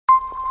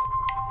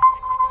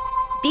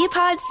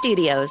BPod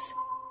Studios.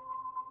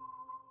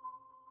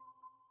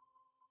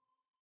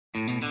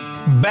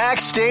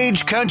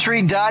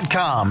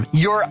 BackstageCountry.com,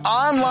 your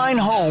online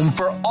home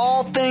for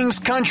all things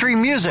country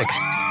music.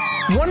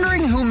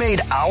 Wondering who made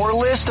our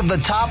list of the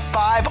top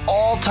 5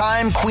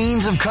 all-time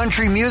queens of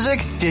country music?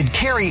 Did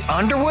Carrie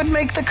Underwood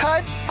make the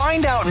cut?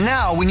 Find out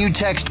now when you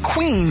text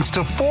Queens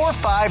to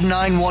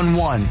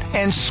 45911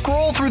 and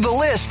scroll through the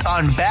list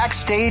on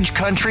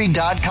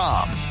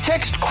BackstageCountry.com.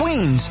 Text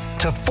Queens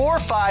to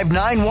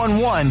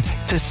 45911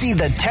 to see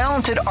the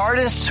talented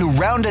artists who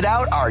rounded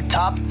out our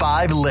top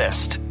 5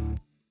 list.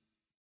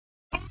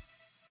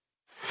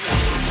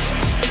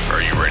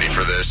 Are you ready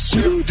for this?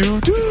 This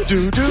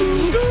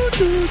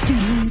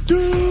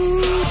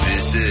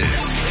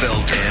is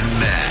Felk and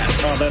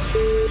Matt. Oh, that's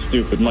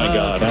stupid. My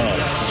God.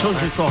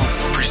 Chose your call.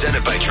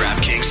 Presented by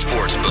DraftKings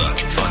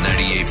Sportsbook on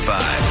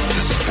 98.5,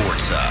 the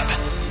Sports Hub.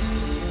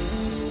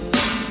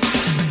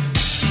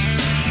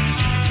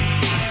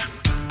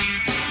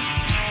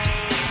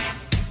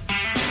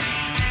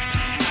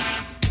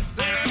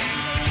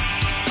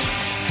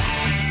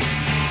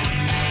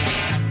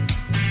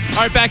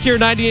 All right, back here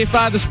at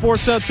 98.5, the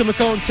Sports Hub. Tim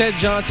McCone, Ted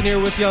Johnson here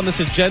with you on this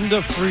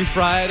agenda-free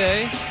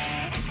Friday.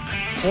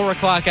 4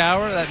 o'clock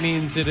hour. That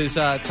means it is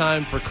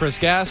time for Chris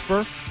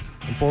Gasper.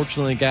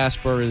 Unfortunately,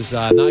 Gasper is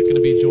not going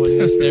to be joining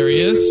us. There he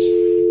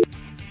is.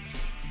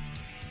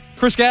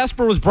 Chris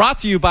Gasper was brought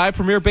to you by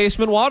Premier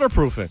Basement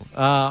Waterproofing.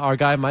 Our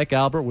guy Mike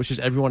Albert wishes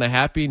everyone a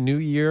happy new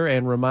year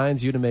and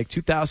reminds you to make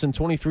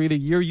 2023 the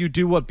year you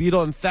do what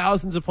Beetle and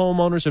thousands of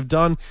homeowners have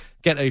done.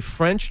 Get a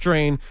French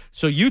drain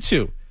so you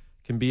too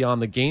can be on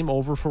the Game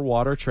Over for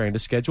Water train. To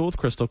schedule with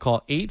Crystal,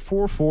 call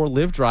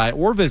 844-LIVE-DRY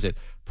or visit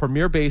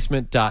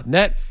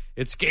premierbasement.net.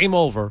 It's Game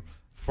Over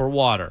for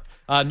Water.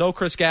 No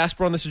Chris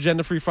Gasper on this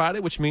Agenda-Free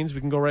Friday, which means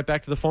we can go right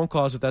back to the phone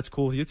calls if that's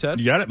cool with you,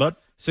 Ted. You got it, bud.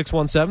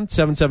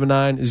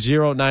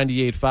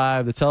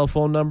 617-779-0985, the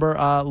telephone number.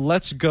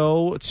 Let's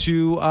go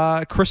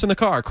to Chris in the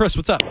car. Chris,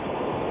 what's up?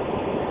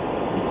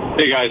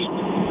 Hey, guys.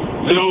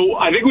 So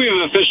I think we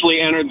have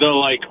officially entered the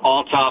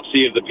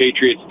autopsy of the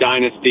Patriots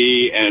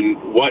dynasty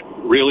and what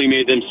really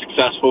made them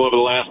successful over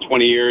the last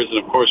 20 years.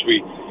 And of course, we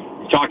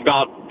talked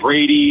about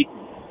Brady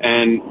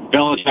and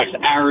Belichick's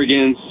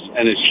arrogance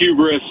and his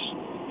hubris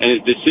and his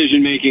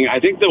decision making.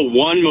 I think the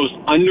one most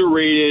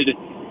underrated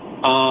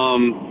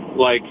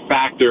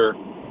factor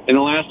in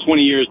the last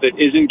 20 years that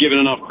isn't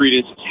given enough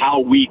credence is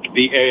how weak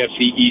the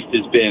AFC East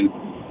has been.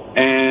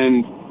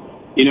 And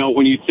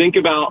when you think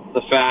about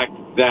the fact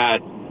that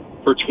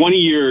for 20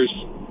 years,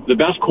 the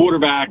best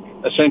quarterback,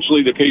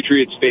 essentially, the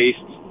Patriots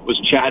faced was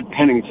Chad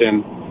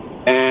Pennington.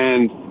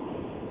 And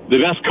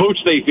the best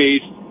coach they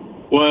faced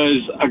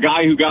was a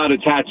guy who got a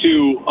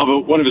tattoo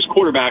of one of his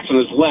quarterbacks on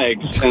his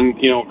legs. And,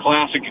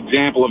 classic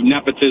example of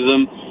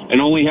nepotism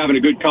and only having a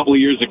good couple of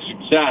years of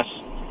success.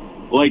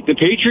 Like the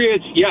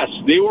Patriots, yes,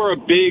 they were a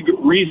big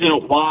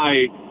reason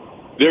why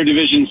their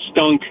division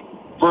stunk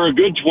for a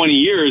good 20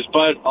 years,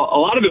 but a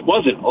lot of it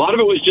wasn't. A lot of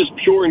it was just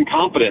pure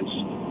incompetence.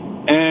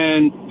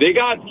 And they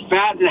got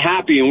fat and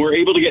happy and were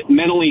able to get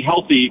mentally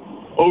healthy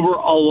over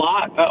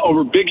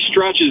over big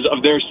stretches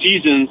of their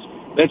seasons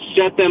that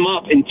set them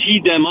up and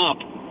teed them up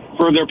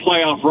for their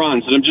playoff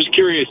runs. And I'm just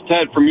curious,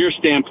 Ted, from your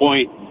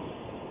standpoint,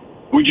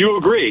 would you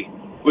agree?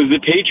 Was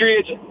the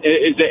Patriots,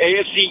 is the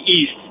AFC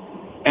East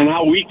and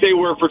how weak they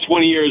were for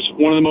 20 years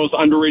one of the most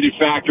underrated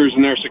factors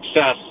in their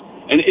success?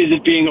 And is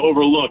it being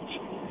overlooked?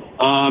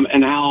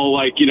 And how,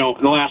 in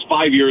the last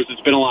 5 years,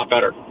 it's been a lot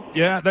better.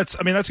 Yeah, that's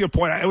a good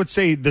point. I would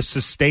say the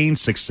sustained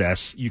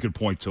success, you could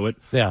point to it.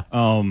 Yeah.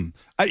 I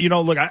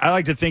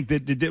like to think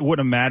that it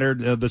wouldn't have mattered,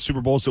 the Super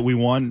Bowls that we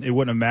won. It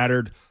wouldn't have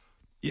mattered.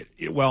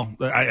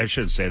 I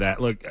shouldn't say that.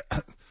 Look,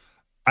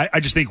 I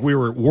just think we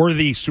were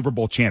worthy Super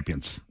Bowl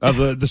champions. Of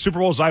the Super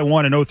Bowls I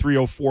won in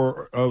 03,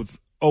 04, of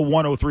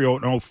 01, 03,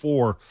 and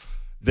 04,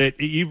 that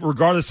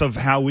regardless of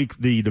how weak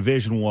the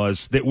division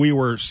was, that we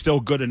were still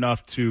good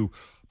enough to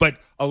 – but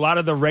a lot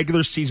of the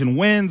regular season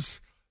wins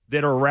 –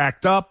 that are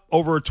racked up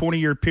over a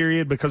 20-year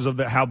period because of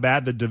how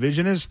bad the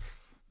division is.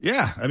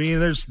 Yeah, I mean,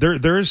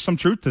 there is some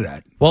truth to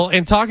that. Well,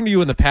 and talking to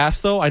you in the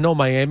past, though, I know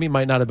Miami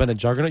might not have been a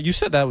juggernaut. You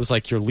said that was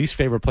your least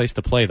favorite place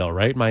to play, though,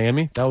 right?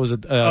 Miami? That was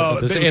of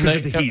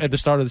the heat. At the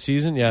start of the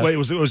season. Yeah, well, it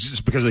was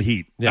just because of the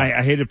heat. Yeah.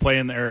 I hated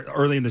playing there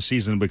early in the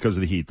season because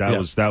of the heat. That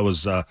was.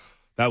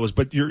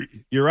 But you're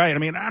right. I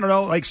mean, I don't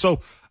know.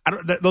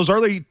 Those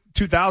early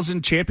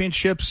 2000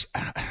 championships.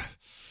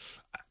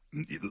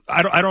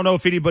 I don't know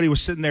if anybody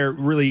was sitting there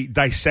really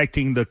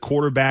dissecting the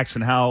quarterbacks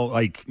and how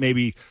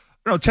maybe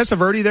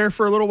Testaverde there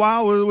for a little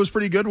while was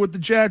pretty good with the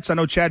Jets. I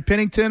know Chad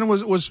Pennington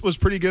was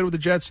pretty good with the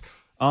Jets.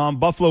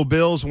 Buffalo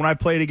Bills when I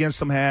played against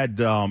them had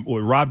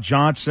Rob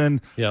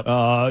Johnson,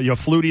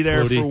 Flutie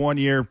there for 1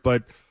 year.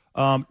 But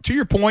to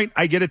your point,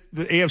 I get it.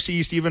 The AFC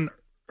East even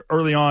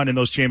early on in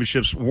those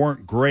championships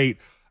weren't great.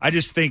 I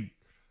just think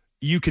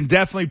you can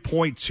definitely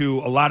point to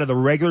a lot of the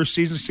regular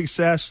season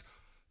success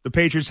the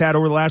Patriots had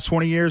over the last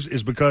 20 years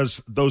is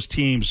because those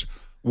teams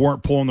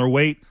weren't pulling their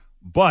weight.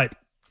 But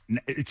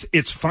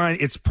It's fine.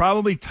 It's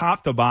probably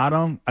top to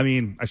bottom. I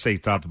mean, I say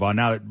top to bottom.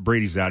 Now that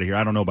Brady's out of here,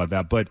 I don't know about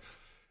that, but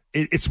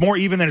it's more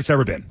even than it's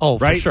ever been. Oh,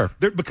 right? For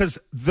sure. Because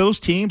those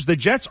teams, the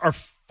Jets are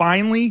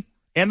finally,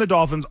 and the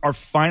Dolphins are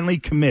finally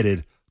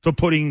committed to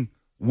putting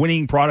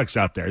winning products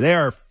out there. They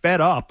are fed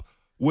up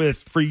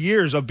for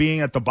years of being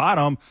at the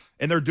bottom,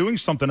 and they're doing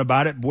something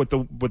about it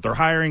with their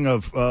hiring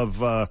of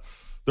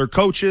their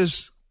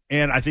coaches.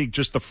 And I think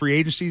just the free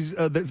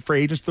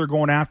agents they're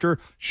going after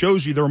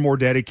shows you they're more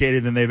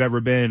dedicated than they've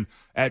ever been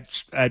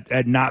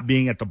at not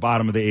being at the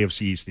bottom of the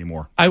AFC East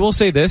anymore. I will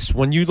say this.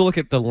 When you look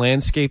at the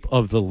landscape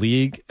of the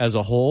league as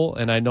a whole,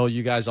 and I know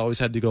you guys always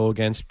had to go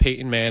against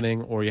Peyton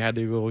Manning, or you had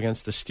to go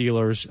against the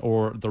Steelers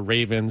or the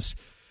Ravens.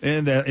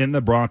 And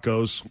the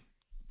Broncos.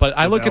 But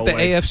I look at the LA.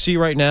 AFC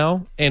right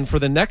now, and for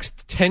the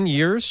next 10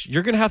 years,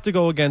 you're going to have to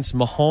go against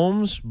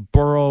Mahomes,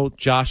 Burrow,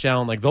 Josh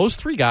Allen. Like, those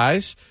three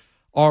guys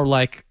are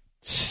like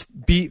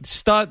the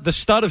stud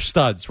of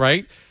studs,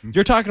 right?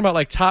 You're talking about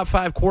like top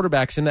 5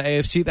 quarterbacks in the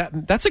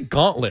AFC. That's a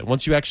gauntlet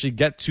once you actually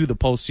get to the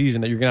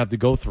postseason that you're going to have to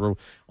go through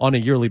on a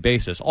yearly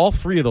basis. All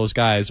three of those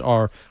guys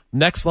are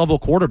next level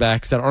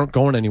quarterbacks that aren't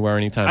going anywhere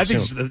anytime soon. I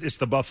think it's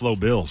the Buffalo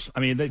Bills. I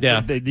mean,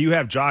 you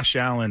have Josh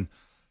Allen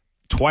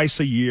twice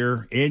a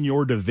year in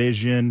your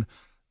division.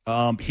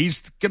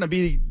 He's going to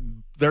be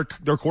their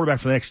quarterback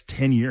for the next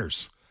 10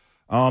 years.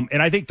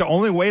 And I think the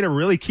only way to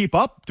really keep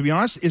up, to be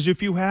honest, is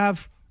if you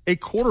have a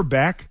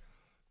quarterback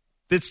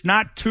that's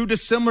not too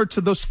dissimilar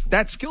to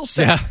that skill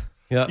set.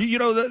 Yeah. You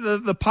know,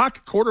 the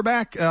pocket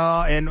quarterback,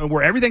 and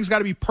where everything's got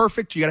to be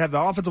perfect. You got to have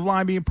the offensive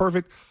line being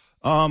perfect.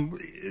 I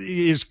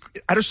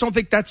just don't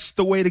think that's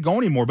the way to go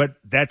anymore. But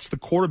that's the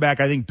quarterback.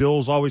 I think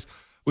Bill's always.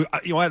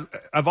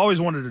 I've always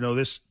wanted to know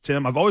this,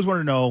 Tim. I've always wanted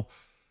to know,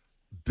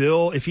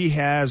 Bill, if he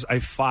has a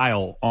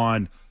file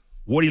on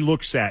what he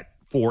looks at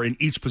for in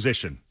each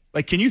position.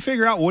 Like, can you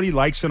figure out what he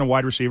likes in a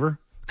wide receiver?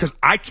 Because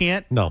I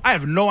can't. No. I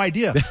have no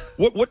idea.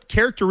 What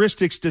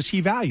characteristics does he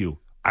value?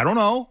 I don't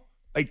know.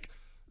 Like,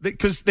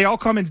 because they all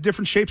come in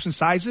different shapes and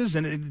sizes,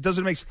 and it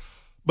doesn't make.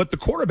 But the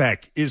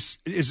quarterback is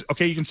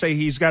okay. You can say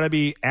he's got to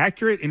be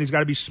accurate and he's got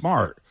to be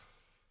smart.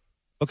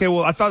 Okay,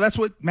 well, I thought that's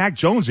what Mac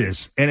Jones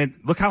is, and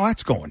look how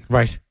that's going.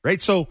 Right.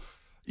 So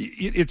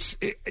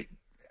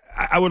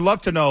I would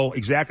love to know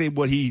exactly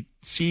what he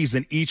sees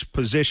in each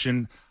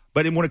position,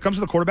 but when it comes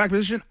to the quarterback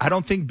position, I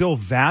don't think Bill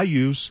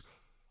values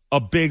a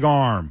big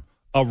arm,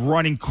 a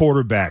running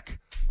quarterback,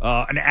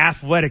 an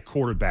athletic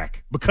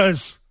quarterback,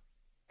 because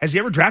has he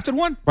ever drafted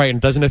one? Right,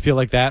 and doesn't it feel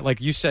like that? Like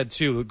you said,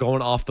 too, you're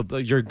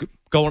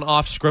going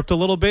off script a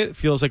little bit. It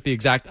feels like the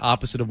exact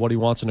opposite of what he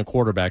wants in a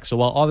quarterback. So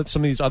while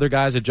some of these other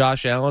guys, that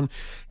Josh Allen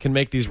can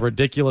make these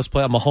ridiculous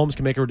plays, Mahomes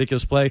can make a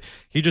ridiculous play,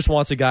 he just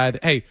wants a guy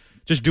that, hey,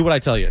 just do what I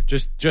tell you.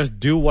 Just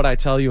do what I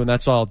tell you, and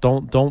that's all.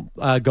 Don't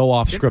go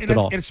off script at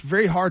all. And it's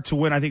very hard to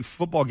win, I think,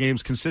 football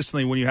games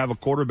consistently when you have a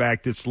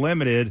quarterback that's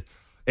limited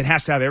and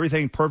has to have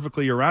everything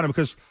perfectly around him,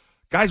 because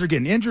guys are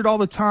getting injured all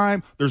the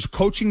time. There's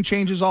coaching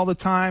changes all the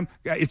time.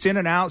 It's in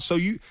and out. So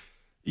you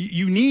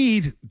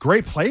need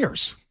great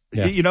players.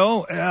 Yeah. You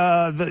know,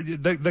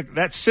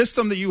 that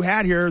system that you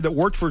had here that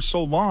worked for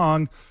so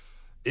long,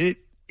 it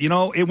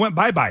went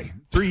bye-bye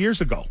 3 years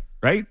ago,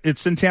 right?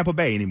 It's in Tampa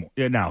Bay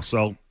now.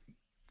 So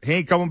he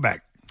ain't coming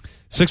back.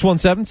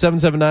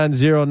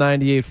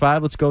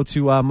 617-779-0985. Let's go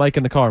to Mike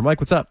in the car. Mike,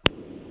 what's up?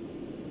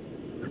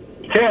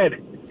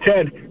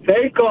 Ted,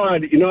 thank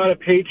God you're not a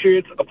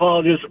Patriots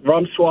apologist,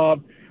 rum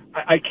swab.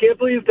 I can't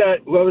believe that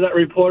whoever that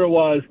reporter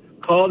was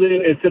called in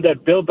and said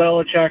that Bill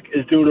Belichick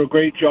is doing a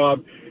great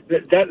job.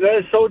 That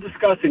is so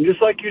disgusting.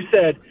 Just like you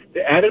said,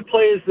 they added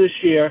players this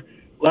year.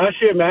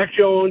 Last year, Mac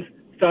Jones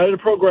started to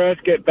progress,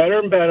 get better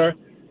and better.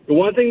 The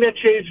one thing that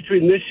changed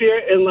between this year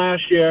and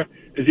last year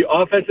is the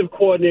offensive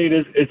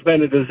coordinators. It's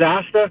been a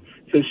disaster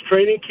since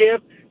training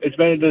camp. It's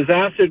been a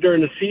disaster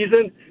during the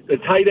season. The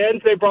tight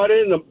ends they brought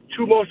in, the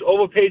two most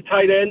overpaid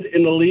tight ends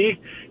in the league,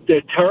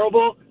 they're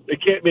terrible. They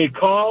can't make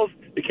calls.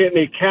 They can't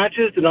make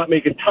catches. They're not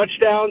making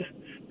touchdowns.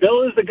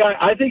 Bill is the guy.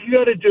 I think you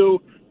got to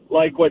do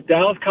like what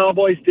Dallas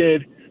Cowboys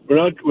did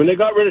when they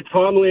got rid of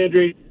Tom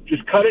Landry.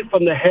 Just cut it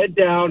from the head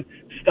down,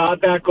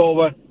 start back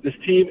over. This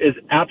team is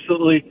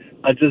absolutely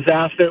a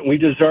disaster, and we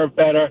deserve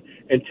better.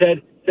 And,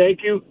 Ted,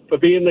 thank you for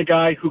being the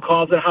guy who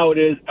calls it how it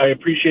is. I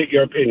appreciate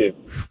your opinion.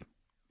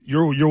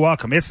 You're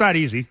welcome. It's not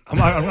easy. I'm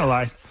not going to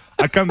lie.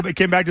 I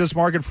came back to this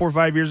market 4 or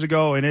 5 years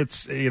ago, and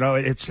it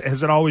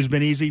hasn't always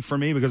been easy for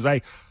me, because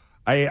I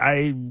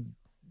have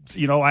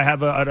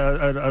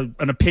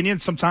an opinion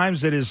sometimes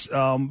that is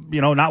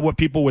not what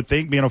people would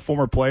think, being a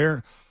former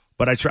player,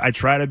 but I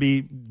try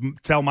to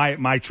tell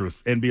my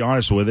truth and be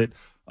honest with it.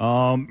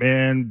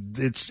 And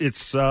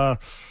it's not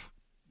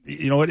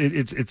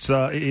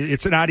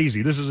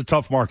easy. This is a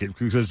tough market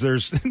because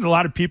there's a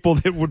lot of people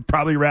that would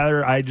probably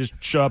rather I just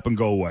shut up and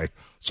go away.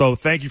 So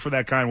thank you for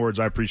that kind words.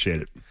 I appreciate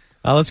it.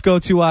 Let's go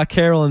to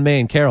Carol in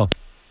Maine. Carol.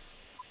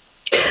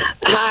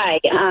 Hi.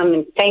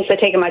 Thanks for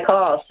taking my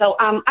call. So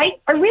I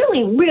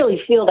really,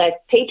 really feel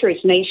that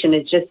Patriots Nation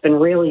has just been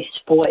really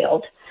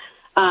spoiled.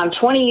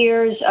 20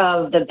 years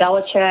of the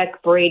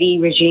Belichick-Brady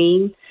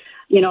regime.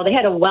 They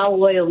had a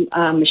well-oiled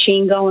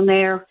machine going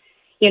there.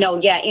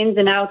 Ins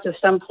and outs of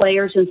some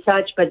players and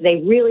such, but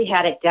they really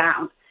had it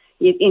down.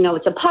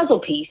 It's a puzzle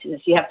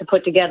pieces you have to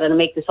put together to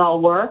make this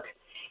all work.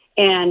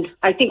 And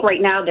I think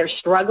right now they're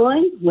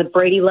struggling with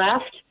Brady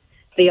left.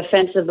 The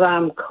offensive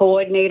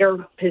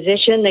coordinator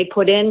position they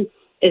put in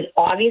is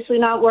obviously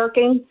not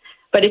working.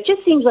 But it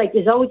just seems like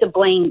there's always a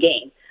blame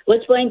game.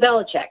 Let's blame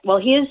Belichick. Well,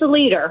 he is the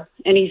leader,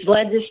 and he's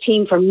led this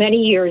team for many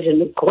years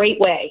in a great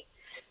way.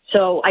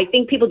 So I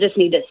think people just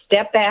need to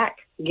step back,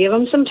 give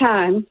him some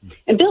time.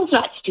 And Bill's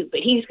not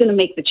stupid. He's going to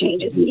make the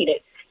changes needed.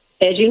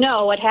 As you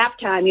know, at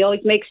halftime, he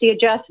always makes the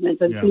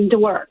adjustments and seem to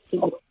work.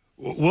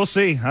 We'll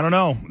see. I don't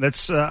know.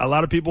 That's a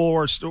lot of people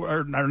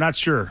are not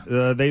sure.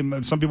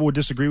 Some people would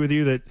disagree with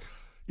you that,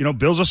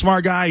 Bill's a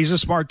smart guy. He's a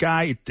smart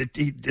guy.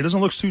 It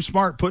doesn't look too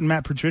smart putting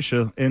Matt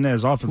Patricia in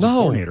as offensive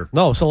coordinator.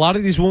 No, so a lot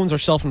of these wounds are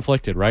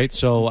self-inflicted, right?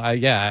 So,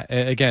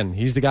 again,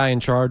 he's the guy in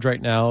charge right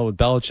now with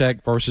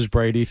Belichick versus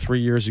Brady 3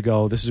 years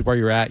ago. This is where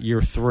you're at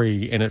year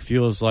 3, and it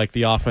feels like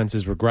the offense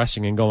is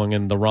regressing and going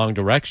in the wrong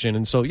direction.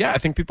 And so, I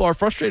think people are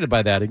frustrated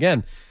by that.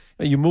 Again,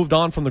 you moved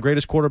on from the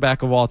greatest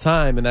quarterback of all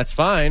time, and that's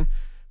fine.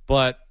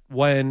 But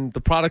when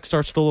the product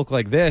starts to look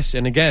like this,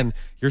 and again,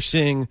 you're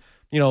seeing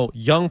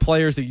young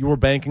players that you were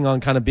banking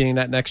on kind of being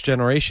that next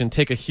generation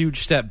take a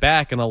huge step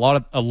back, and a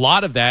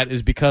lot of that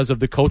is because of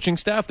the coaching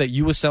staff that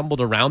you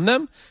assembled around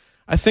them.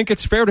 I think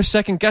it's fair to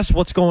second guess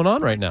what's going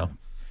on right now.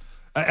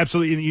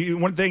 Absolutely.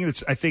 One thing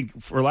that's, I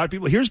think, for a lot of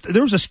people,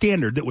 there was a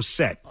standard that was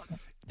set.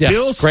 Yes,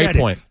 Bill great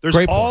point. There's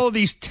all of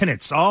these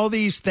tenets, all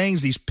these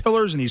things, these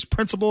pillars and these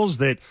principles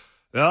that,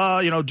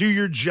 do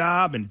your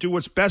job and do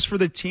what's best for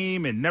the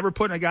team and never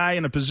put a guy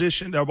in a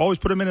position, always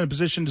put him in a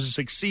position to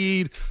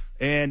succeed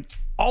and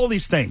all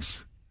these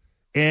things.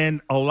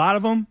 And a lot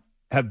of them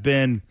have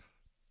been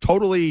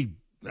totally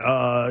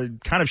kind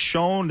of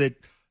shown that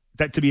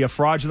to be a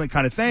fraudulent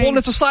kind of thing. Well, and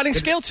it's a sliding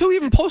scale, too.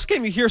 Even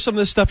post-game, you hear some of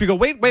this stuff. You go,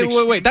 wait.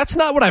 That's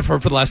not what I've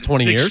heard for the last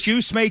 20 years.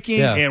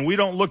 Excuse-making, and we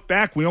don't look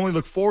back. We only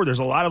look forward. There's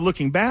a lot of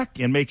looking back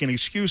and making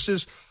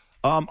excuses.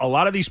 A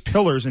lot of these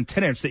pillars and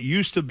tenets that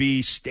used to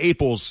be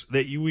staples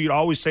that we'd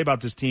always say about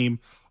this team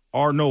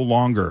are no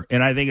longer.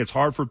 And I think it's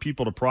hard for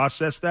people to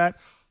process that.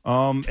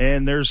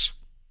 And there's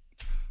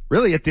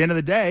really, at the end of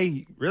the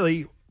day,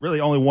 really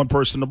only one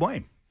person to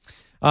blame.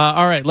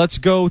 All right, let's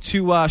go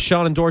to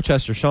Sean in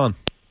Dorchester. Sean.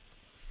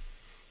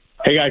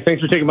 Hey, guys,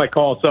 thanks for taking my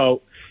call.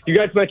 So you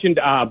guys mentioned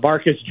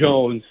Marcus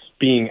Jones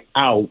being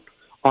out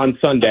on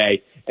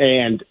Sunday,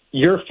 and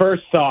your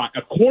first thought,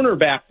 a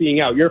cornerback being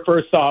out, your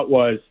first thought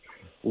was,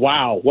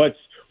 wow,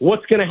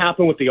 what's going to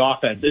happen with the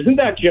offense? Isn't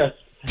that just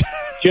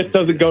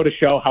doesn't go to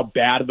show how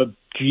bad of a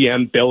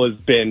GM Bill has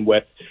been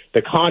with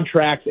the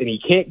contracts, and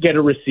he can't get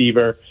a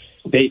receiver.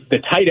 The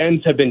tight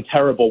ends have been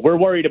terrible. We're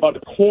worried about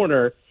the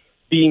corner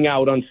being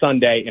out on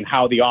Sunday and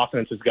how the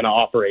offense is going to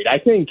operate. I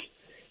think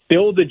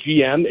Bill, the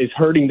GM, is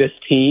hurting this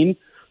team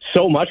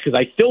so much because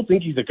I still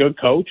think he's a good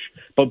coach,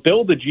 but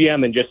Bill, the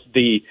GM, and just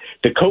the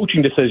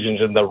coaching decisions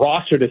and the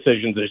roster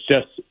decisions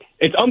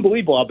it's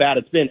unbelievable how bad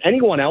it's been.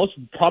 Anyone else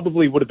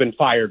probably would have been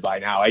fired by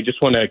now. I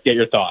just want to get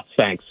your thoughts.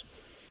 Thanks.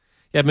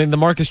 Yeah, I mean, the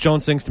Marcus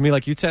Jones things to me,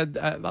 like you said,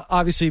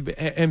 obviously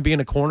him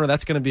being a corner,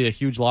 that's going to be a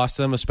huge loss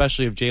to them,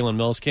 especially if Jalen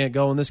Mills can't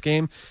go in this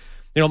game.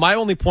 My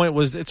only point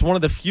was it's one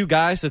of the few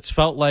guys that's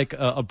felt like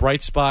a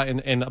bright spot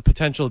and a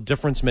potential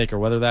difference maker,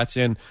 whether that's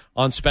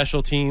on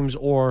special teams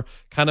or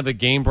kind of a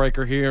game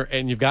breaker here.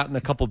 And you've gotten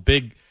a couple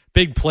big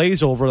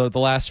plays over the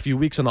last few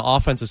weeks on the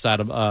offensive side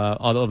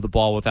of the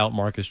ball without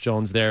Marcus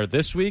Jones there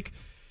this week.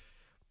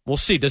 We'll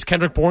see. Does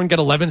Kendrick Bourne get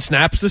 11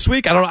 snaps this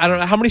week? I don't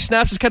know how many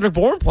snaps is Kendrick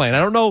Bourne playing. I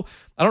don't know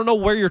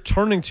where you're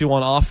turning to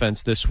on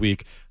offense this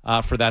week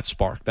for that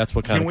spark. That's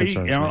what kind of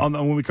concerns me.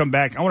 When we come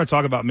back, I want to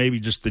talk about maybe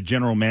just the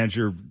general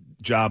manager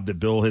job that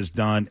Bill has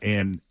done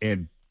and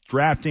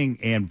drafting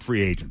and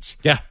free agents.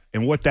 Yeah.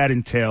 And what that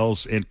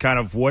entails and kind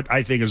of what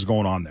I think is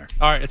going on there.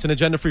 All right, it's an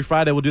agenda-free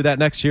Friday. We'll do that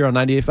next year on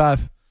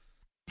 98.5.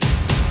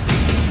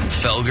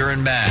 Felger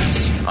and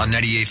Maz on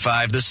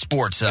 98.5 The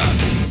Sports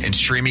Hub and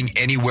streaming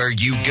anywhere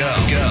you go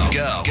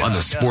on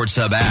the Sports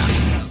Hub app.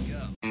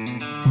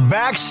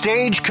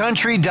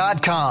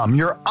 BackstageCountry.com,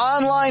 your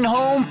online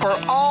home for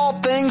all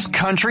things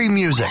country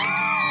music.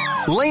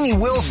 Lainey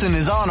Wilson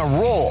is on a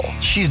roll.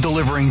 She's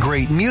delivering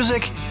great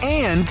music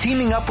and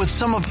teaming up with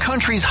some of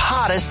country's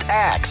hottest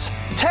acts.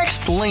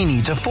 Text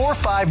Lainey to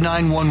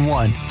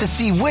 45911 to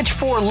see which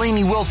 4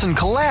 Lainey Wilson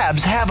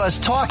collabs have us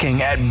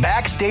talking at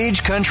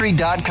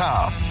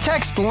BackstageCountry.com.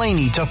 Text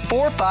Lainey to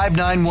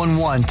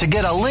 45911 to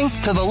get a link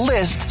to the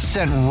list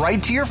sent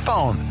right to your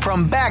phone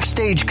from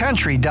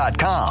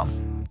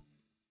BackstageCountry.com.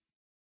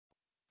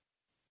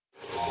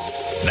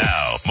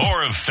 Now,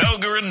 more of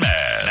Felger and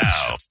Maz.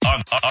 Now,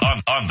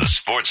 on the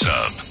Sports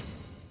Hub.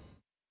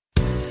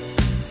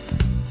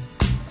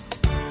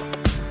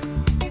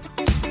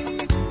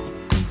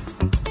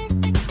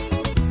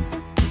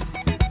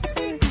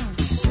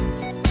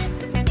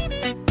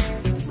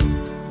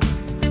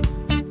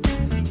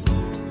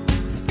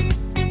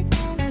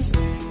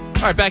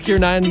 All right, back here,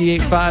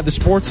 98.5, the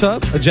Sports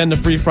Hub, Agenda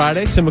Free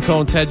Friday. Tim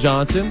McCone, Ted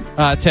Johnson.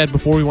 Ted,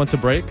 before we went to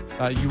break,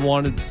 you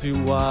wanted to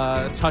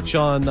touch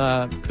on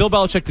Bill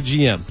Belichick, the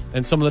GM,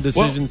 and some of the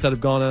decisions that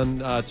have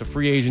gone on to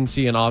free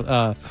agency and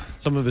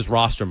some of his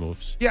roster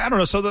moves. Yeah, I don't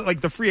know. So,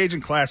 the free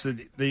agent class that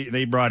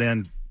they brought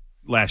in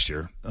last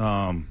year,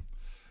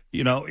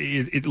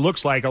 it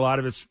looks like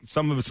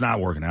some of it's not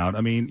working out.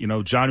 I mean,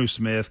 Jonnu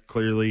Smith,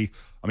 clearly,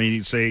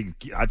 you'd say,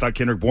 I thought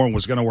Kendrick Bourne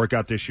was going to work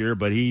out this year,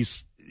 but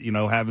he's,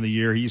 having the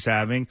year he's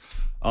having.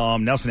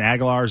 Nelson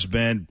Aguilar's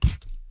been,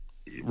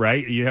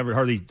 right? You haven't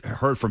hardly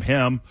heard from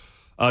him.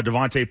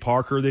 Devontae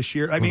Parker this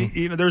year. I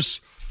mean,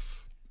 there's,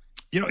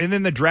 and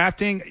then the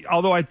drafting,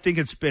 although I think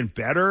it's been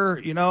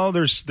better,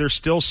 there's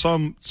still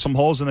some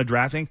holes in the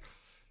drafting.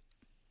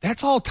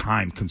 That's all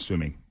time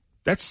consuming.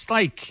 That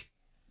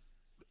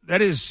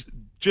is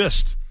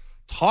just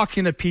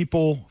talking to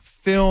people,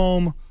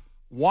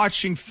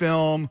 watching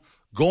film,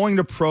 going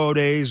to pro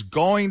days,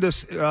 going to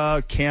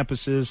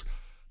campuses.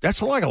 That's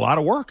like a lot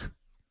of work.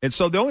 And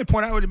so the only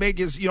point I would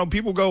make is,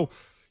 people go,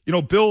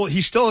 Bill,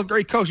 he's still a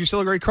great coach. He's still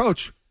a great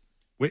coach.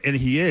 And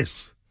he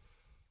is.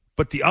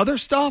 But the other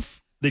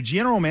stuff, the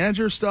general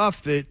manager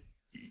stuff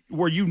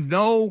where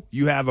you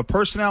have a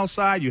personnel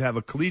side, you have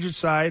a collegiate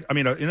side,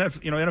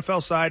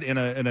 NFL side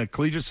and a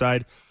collegiate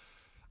side,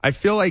 I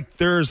feel like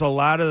there's a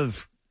lot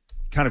of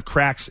kind of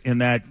cracks in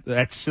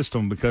that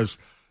system because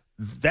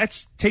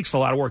that takes a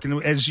lot of work.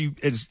 And as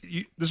this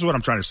is what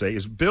I'm trying to say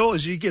is Bill,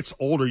 as he gets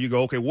older, you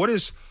go, okay, what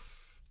is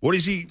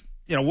he,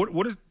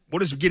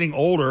 what is getting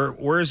older?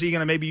 Where is he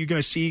going to, maybe you're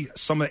going to see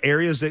some of the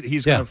areas that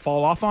he's going to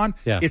fall off on.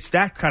 Yeah. It's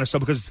that kind of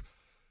stuff because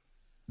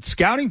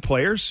scouting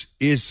players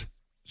is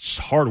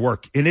hard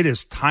work and it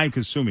is time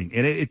consuming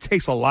and it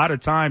takes a lot of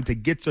time to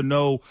get to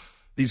know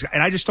these guys.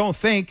 And I just don't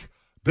think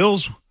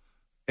Bill's,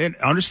 and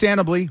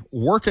understandably,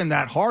 working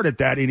that hard at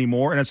that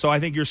anymore. And so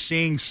I think you're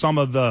seeing some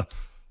of the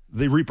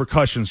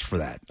repercussions for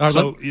that. I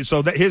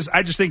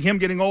just think him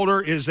getting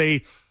older is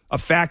a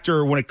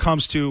factor when it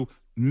comes to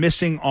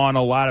missing on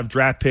a lot of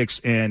draft picks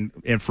and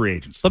free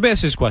agents. Let me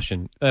ask you this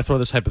question. I throw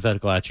this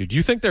hypothetical at you. Do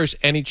you think there's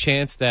any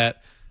chance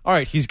that, all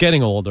right, he's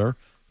getting older,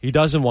 he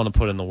doesn't want to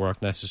put in the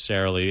work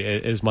necessarily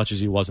as much as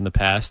he was in the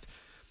past?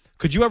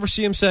 Could you ever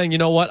see him saying, you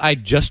know what, I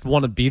just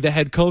want to be the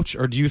head coach?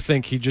 Or do you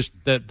think he just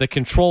the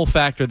control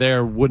factor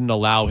there wouldn't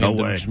allow him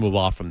to just move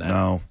off from that?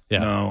 No,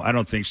 I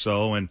don't think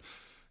so. And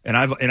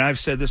I've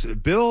said this,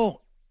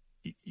 Bill,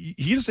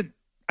 he doesn't.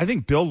 I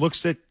think Bill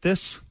looks at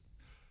the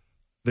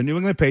New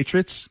England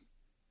Patriots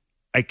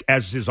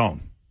as his own.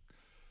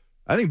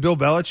 I think Bill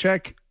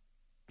Belichick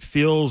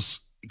feels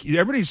do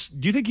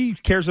you think he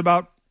cares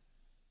about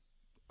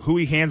who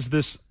he hands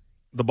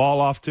the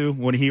ball off to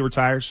when he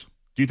retires?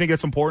 Do you think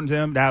it's important to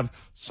him to have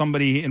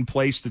somebody in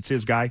place that's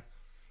his guy?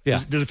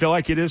 Yeah. Does it feel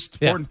like it is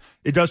important?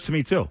 Yeah. It does to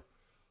me too.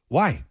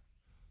 Why?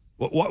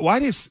 Why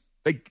does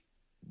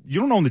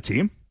you don't own the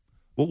team?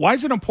 Well, why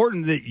is it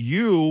important that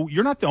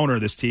you're not the owner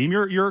of this team?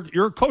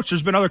 You're a coach.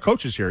 There's been other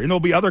coaches here, and there'll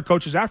be other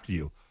coaches after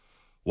you.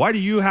 Why do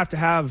you have to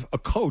have a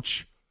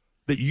coach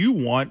that you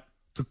want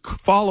to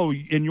follow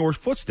in your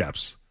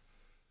footsteps?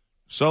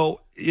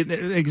 So, an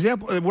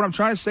example, what I'm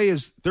trying to say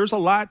is there's a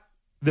lot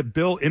that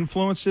Bill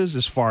influences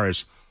as far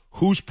as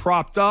who's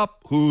propped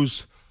up,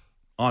 who's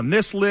on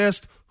this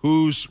list,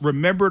 who's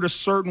remembered a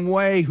certain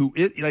way,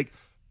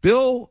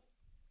 Bill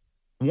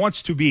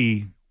wants to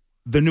be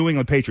the New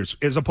England Patriots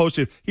as opposed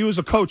to he was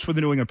a coach for the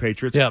New England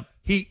Patriots. Yep.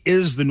 He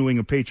is the New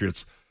England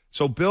Patriots.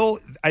 So Bill,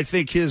 I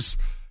think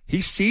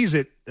he sees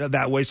it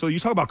that way. So you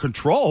talk about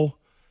control.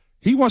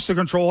 He wants to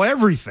control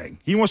everything.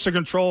 He wants to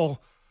control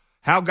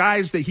how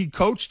guys that he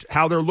coached,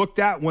 how they're looked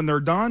at when they're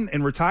done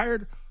and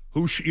retired,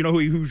 who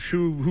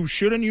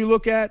shouldn't you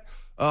look at,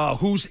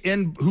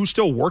 who's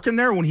still working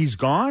there when he's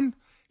gone.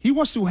 He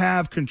wants to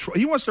have control.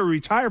 He wants to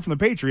retire from the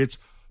Patriots,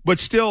 but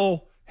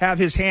still have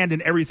his hand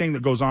in everything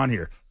that goes on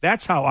here.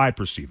 That's how I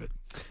perceive it.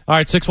 All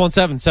right,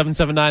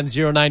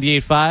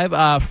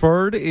 617-779-0985.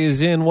 Ferd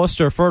is in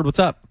Worcester. Ferd, what's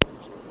up?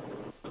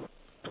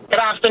 Good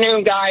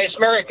afternoon, guys.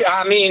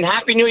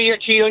 Happy New Year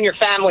to you and your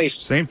families.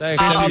 Same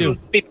to you.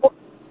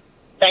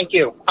 Thank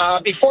you.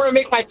 Before I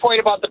make my point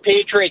about the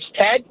Patriots,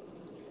 Ted,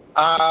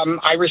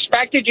 I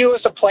respected you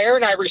as a player,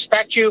 and I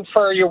respect you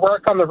for your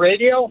work on the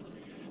radio.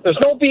 There's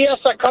no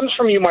BS that comes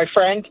from you, my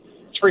friend.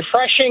 It's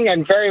refreshing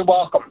and very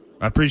welcome.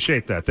 I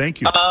appreciate that. Thank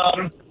you.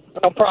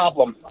 No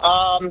problem.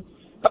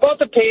 About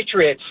the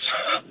Patriots,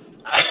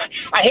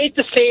 I hate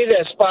to say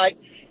this, but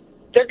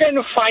they're going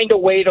to find a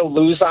way to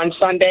lose on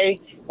Sunday,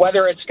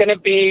 whether it's going to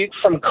be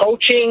from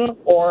coaching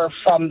or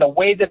from the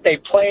way that they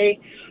play.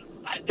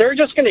 They're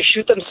just going to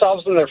shoot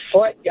themselves in their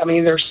foot. I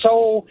mean, their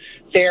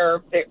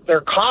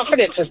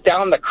confidence is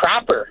down the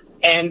crapper,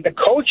 and the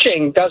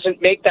coaching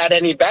doesn't make that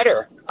any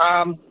better.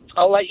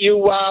 I'll let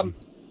you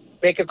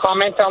make a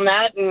comment on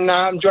that and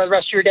enjoy the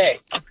rest of your day.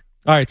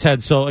 All right,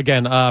 Ted. So,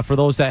 again, for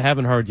those that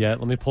haven't heard yet,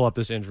 let me pull up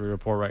this injury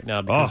report right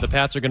now because the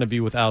Pats are going to be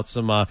without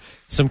some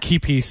key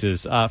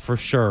pieces for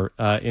sure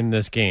in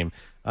this game.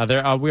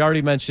 We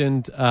already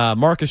mentioned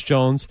Marcus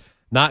Jones,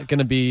 not going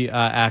to be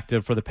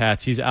active for the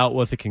Pats. He's out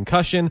with a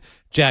concussion.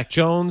 Jack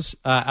Jones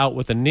out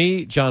with a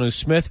knee. Jonnu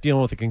Smith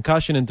dealing with a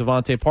concussion, and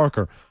Devontae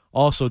Parker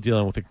also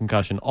dealing with a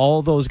concussion.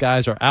 All those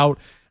guys are out.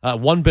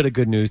 One bit of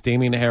good news: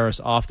 Damian Harris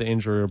off the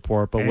injury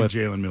report, but with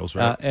Jalen Mills,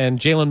 right? And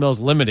Jalen Mills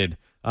limited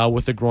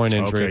with the groin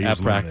injury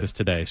at practice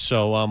today.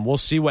 So we'll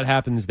see what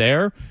happens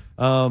there.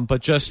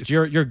 But just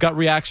your gut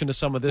reaction to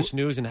some of this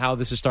news and how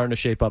this is starting to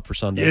shape up for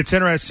Sunday. It's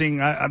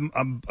interesting.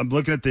 I'm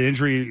looking at the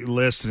injury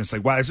list, and it's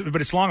like, wow,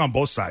 but it's long on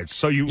both sides.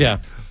 So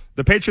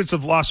the Patriots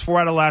have lost 4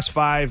 out of the last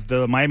 5.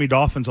 The Miami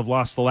Dolphins have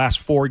lost the last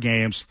 4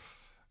 games.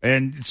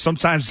 And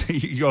sometimes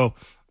you go,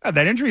 oh,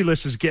 that injury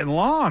list is getting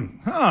long.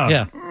 Huh.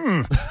 Yeah.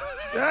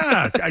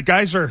 Yeah,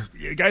 guys are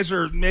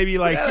maybe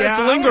like, it's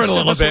lingering a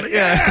little bit.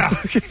 Yeah,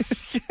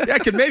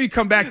 could maybe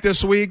come back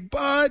this week,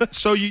 but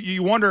so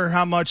you wonder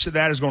how much of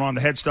that is going on.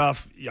 The head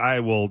stuff,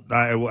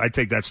 I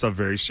take that stuff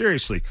very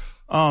seriously.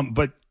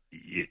 But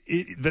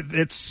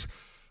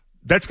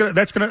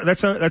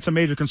that's a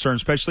major concern,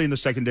 especially in the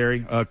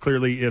secondary.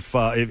 Clearly, if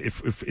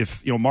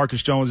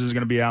Marcus Jones is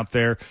going to be out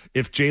there,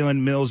 if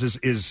Jalen Mills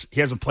is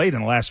he hasn't played in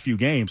the last few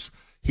games,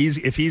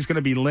 if he's going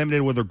to be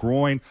limited with a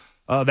groin.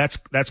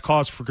 That's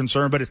cause for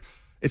concern, but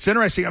it's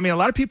interesting. I mean, a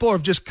lot of people are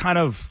just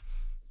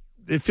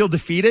they feel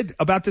defeated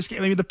about this game.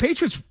 I mean, the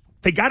Patriots,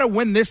 they got to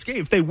win this game.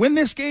 If they win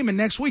this game and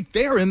next week,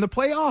 they're in the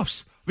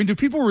playoffs. I mean, do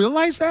people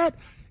realize that?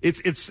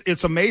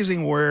 It's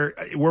amazing where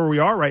we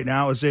are right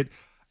now. Is that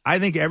I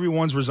think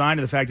everyone's resigned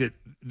to the fact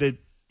that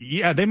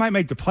they might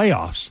make the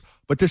playoffs,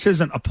 but this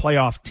isn't a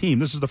playoff team.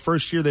 This is the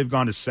first year they've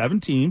gone to 7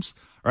 teams.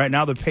 Right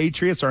now, the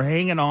Patriots are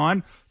hanging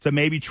on to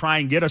maybe try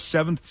and get a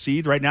 7th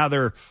seed. Right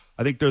now,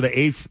 I think they're the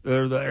 8th.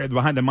 They're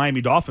behind the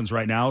Miami Dolphins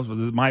right now. The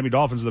Miami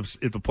Dolphins,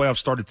 if the playoffs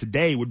started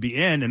today, would be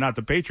in and not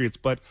the Patriots.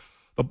 But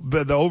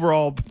the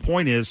overall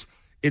point is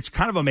it's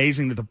kind of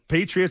amazing that the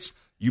Patriots,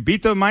 you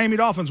beat the Miami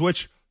Dolphins,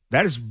 which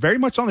that is very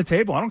much on the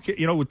table. I don't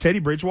care, with Teddy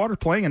Bridgewater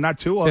playing and not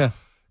Tua. Yeah.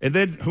 And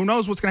then who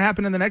knows what's going to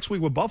happen in the next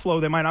week with Buffalo.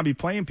 They might not be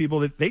playing people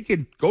that they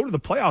could go to the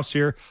playoffs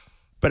here.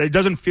 But it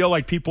doesn't feel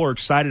like people are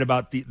excited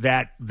about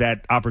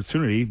that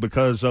opportunity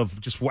because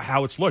of just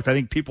how it's looked. I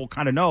think people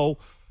kind of know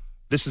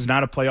this is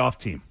not a playoff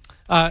team.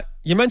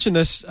 You mentioned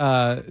this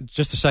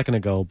just a second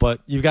ago, but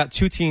you've got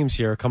 2 teams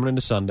here coming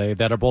into Sunday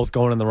that are both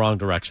going in the wrong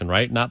direction,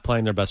 right? Not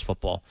playing their best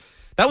football.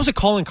 That was a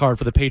calling card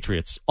for the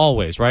Patriots,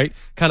 always, right?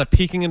 Kind of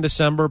peaking in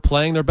December,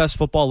 playing their best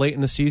football late in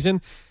the season.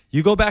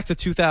 You go back to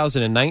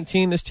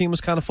 2019, this team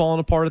was kind of falling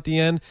apart at the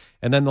end,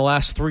 and then the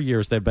last 3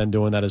 years they've been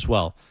doing that as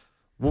well.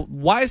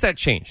 Why has that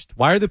changed?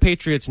 Why are the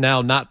Patriots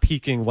now not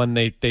peaking when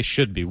they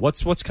should be?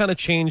 What's kind of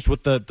changed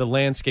with the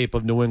landscape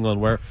of New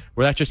England where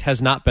that just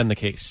has not been the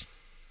case?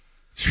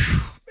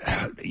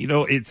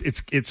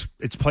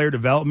 It's player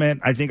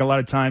development. I think a lot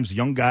of times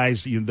young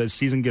guys, the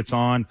season gets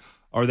on,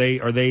 are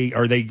they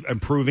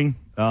improving?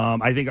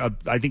 I think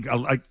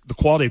the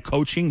quality of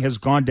coaching has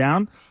gone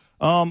down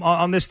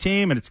on this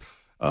team, and it's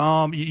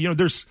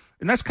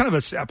and that's kind of a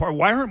sad part.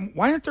 Why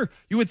aren't there?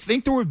 You would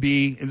think there would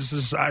be, and this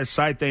is a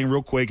side thing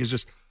real quick, is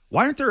just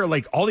why aren't there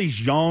like all these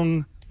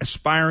young,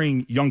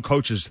 aspiring young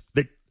coaches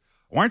why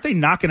aren't they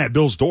knocking at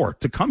Bill's door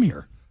to come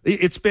here?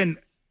 It's been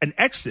an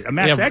exodus, a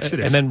mass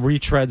exodus. And then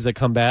retreads that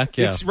come back.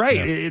 Yeah. It's right.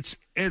 Yeah.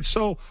 It's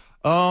so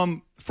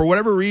for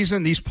whatever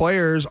reason, these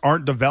players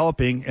aren't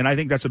developing, and I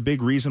think that's a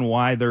big reason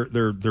why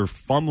they're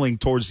fumbling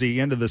towards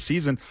the end of the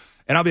season.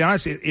 And I'll be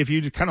honest, if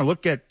you kind of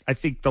look at, I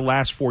think, the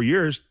last 4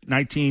 years,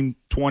 19,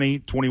 20,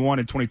 21,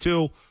 and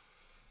 22, it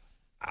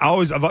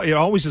always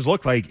has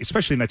looked like,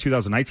 especially in that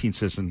 2019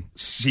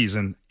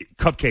 season,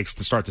 cupcakes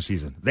to start the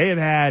season. They have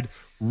had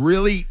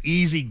really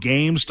easy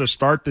games to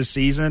start the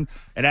season,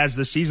 and as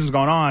the season's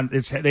gone on,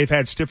 they've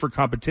had stiffer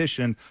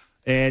competition,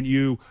 and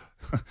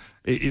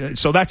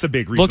so that's a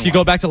big reason. Look, you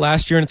go back to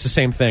last year, and it's the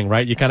same thing,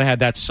 right? You kind of had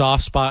that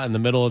soft spot in the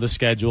middle of the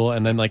schedule,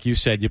 and then, like you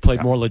said, you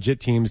played more legit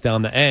teams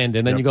down the end,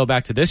 and then you go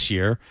back to this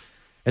year.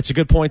 It's a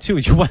good point, too.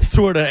 You went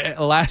through it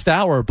a last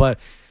hour, but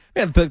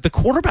man, the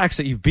quarterbacks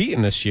that you've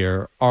beaten this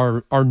year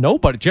are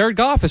nobody. Jared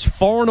Goff is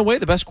far and away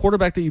the best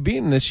quarterback that you've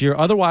beaten this year.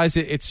 Otherwise,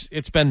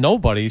 it's been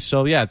nobody.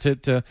 So, yeah,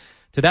 to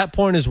that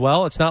point as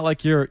well, it's not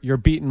like you're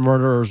beating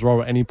Murderers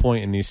Row at any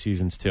point in these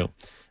seasons, too.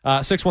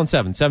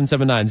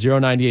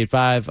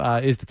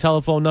 617-779-0985 is the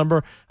telephone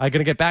number. I'm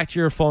going to get back to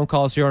your phone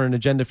calls here on an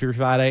Agenda Free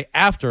Friday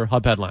after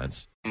Hub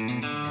Headlines.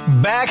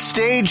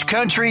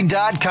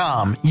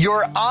 BackstageCountry.com,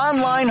 your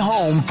online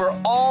home for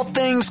all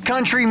things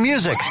country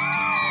music.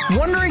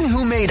 Wondering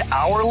who made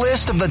our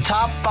list of the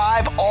top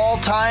 5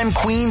 all-time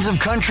queens of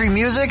country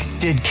music?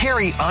 Did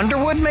Carrie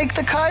Underwood make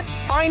the cut?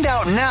 Find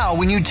out now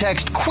when you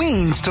text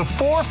Queens to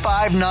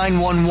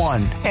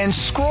 45911 and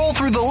scroll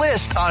through the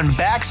list on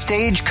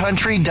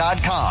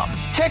BackstageCountry.com.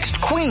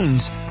 Text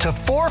Queens to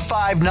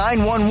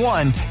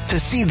 45911 to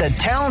see the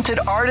talented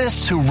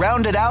artists who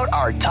rounded out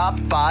our top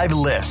 5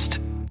 list.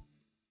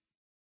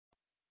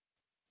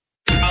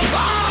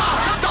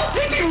 Stop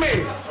hitting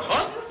me!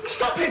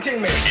 Stop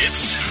hitting me!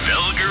 It's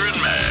Felger and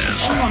Maz.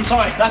 Oh, I'm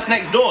sorry. That's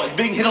next door. It's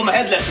being hit on the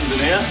head lessons in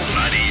here.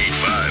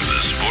 98.5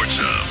 The Sports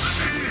Hub.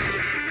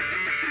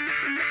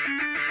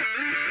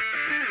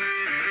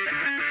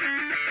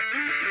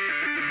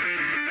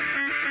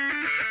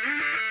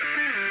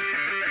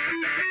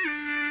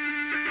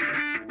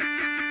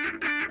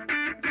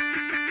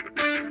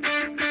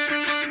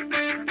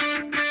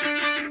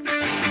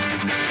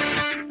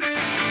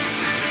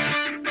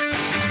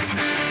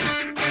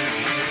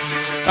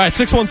 right,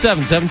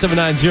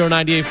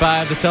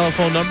 617-779-0985, the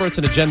telephone number. It's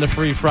an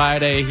agenda-free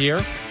Friday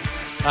here.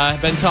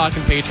 Been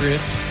talking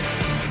Patriots.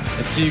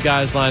 Let's see you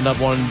guys lined up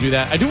wanting to do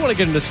that. I do want to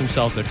get into some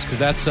Celtics because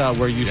that's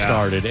where you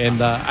started,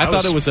 and I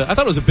thought it was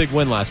a big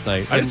win last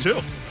night. I did too.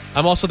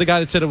 I'm also the guy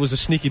that said it was a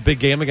sneaky big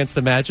game against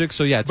the Magic.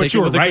 So yeah, but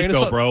you were right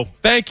though, bro.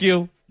 Thank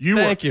you.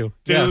 Thank you,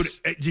 dude. Yes.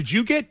 Did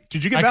you get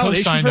validation I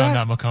co-signed for that?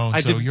 on that,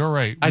 McCone. So you're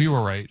right. We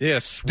were right.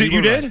 Yes,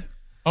 you did. Right.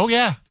 Oh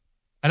yeah,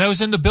 and I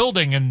was in the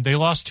building, and they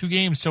lost 2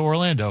 games to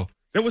Orlando.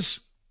 That was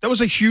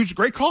a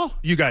great call,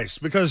 you guys,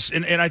 because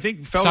and I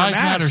think size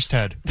matters,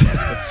 Ted.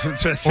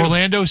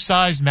 Orlando's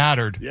size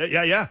mattered.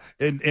 Yeah.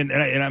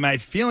 And my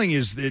feeling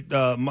is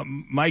that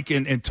Mike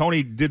and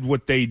Tony did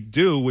what they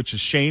do, which is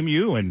shame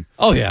you and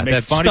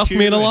that stuffed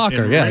me in a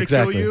locker. And yeah,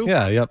 exactly. You,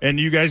 and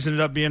you guys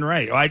ended up being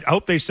right. I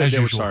hope they said they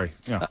were sorry.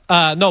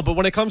 Yeah. No, but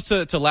when it comes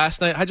to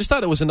last night, I just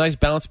thought it was a nice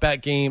bounce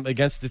back game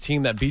against the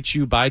team that beat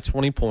you by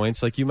 20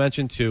 points, like you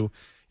mentioned too.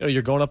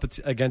 You're going up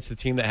against the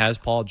team that has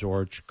Paul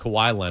George,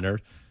 Kawhi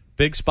Leonard.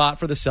 Big spot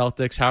for the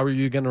Celtics. How are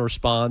you going to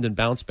respond and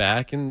bounce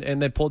back?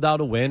 And they pulled out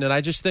a win. And I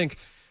just think,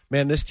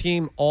 man, this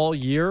team all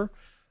year,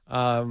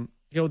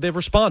 they've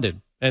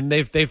responded and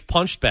they've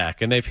punched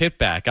back and they've hit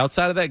back.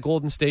 Outside of that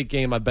Golden State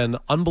game, I've been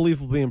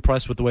unbelievably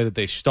impressed with the way that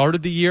they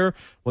started the year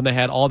when they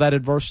had all that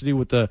adversity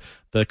with the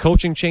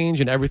coaching change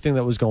and everything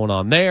that was going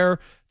on there,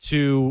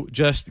 to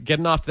just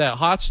getting off to that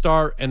hot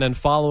start and then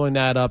following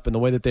that up and the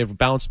way that they've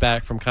bounced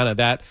back from kind of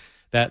that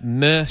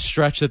meh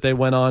stretch that they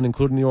went on,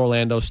 including the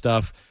Orlando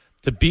stuff,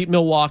 to beat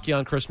Milwaukee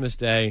on Christmas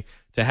Day,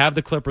 to have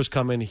the Clippers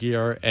come in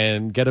here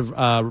and get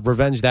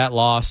revenge that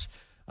loss.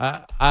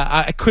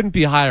 I couldn't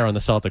be higher on the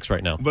Celtics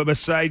right now. But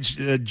besides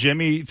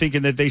Jimmy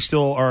thinking that they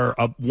still are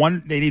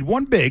they need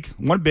one big,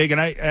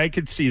 and I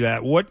could see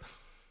that. What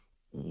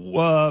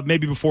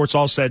maybe before it's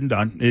all said and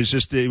done is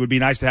just it would be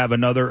nice to have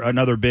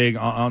another big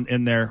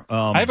in there.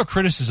 I have a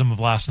criticism of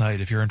last night.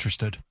 If you're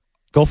interested,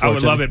 go for it. I would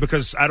Jimmy. love it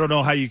because I don't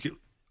know how you could.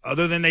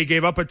 Other than they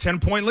gave up a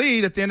 10-point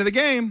lead at the end of the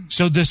game.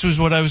 So this was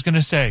what I was going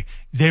to say.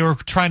 They were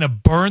trying to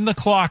burn the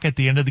clock at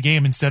the end of the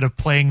game instead of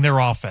playing their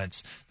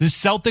offense. The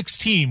Celtics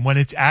team, when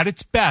it's at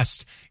its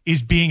best,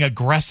 is being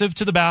aggressive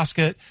to the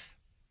basket,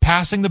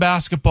 passing the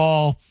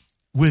basketball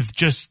with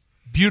just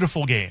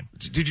beautiful game.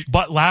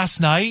 But last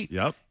night,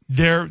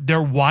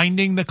 they're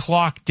winding the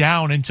clock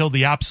down until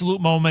the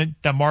absolute moment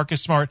that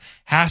Marcus Smart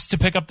has to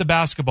pick up the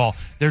basketball.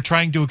 They're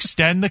trying to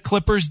extend the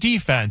Clippers'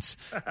 defense.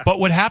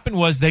 But what happened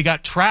was they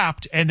got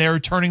trapped and they were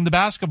turning the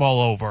basketball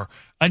over.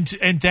 And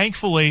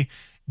thankfully,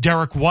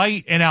 Derek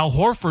White and Al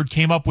Horford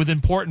came up with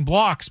important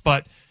blocks.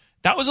 But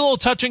that was a little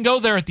touch and go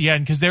there at the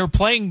end because they were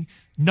playing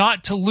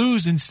not to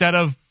lose instead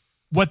of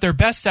what they're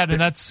best at,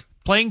 and that's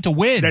playing to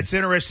win. That's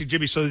interesting,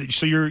 Jimmy.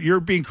 So you're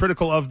being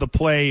critical of the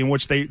play in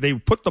which they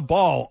put the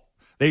ball.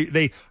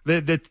 The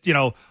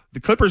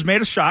Clippers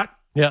made a shot.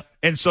 Yeah.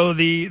 And so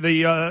the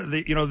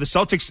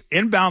Celtics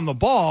inbound the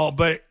ball,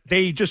 but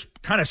they just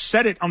kind of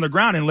set it on the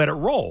ground and let it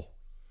roll.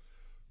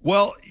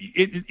 Well,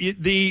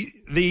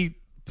 the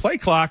play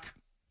clock's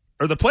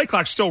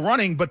still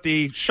running, but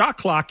the shot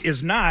clock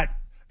is not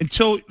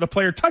until the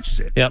player touches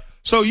it. Yep.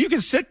 So you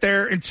can sit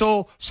there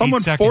until someone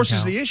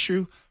forces the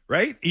issue.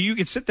 Right? You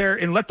can sit there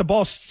and let the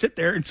ball sit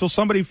there until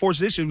somebody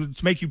forces issue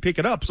to make you pick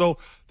it up. So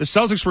the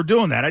Celtics were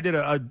doing that. I did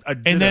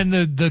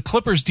the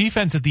Clippers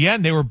defense at the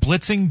end, they were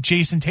blitzing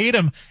Jason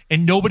Tatum,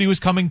 and nobody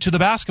was coming to the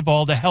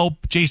basketball to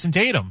help Jason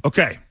Tatum.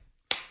 Okay.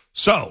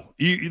 So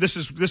this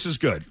is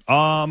good.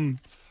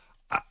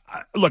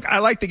 Look, I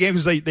like the game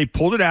because they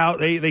pulled it out.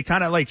 They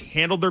kind of like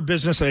handled their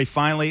business. And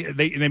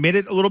they made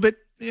it a little bit,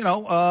 they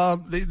a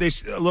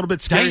little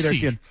bit scary dicey.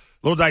 there, a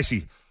little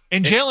dicey.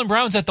 And Jaylen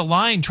Brown's at the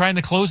line trying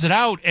to close it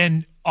out,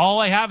 and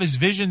all I have is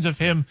visions of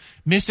him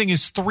missing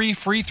his 3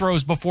 free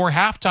throws before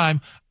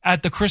halftime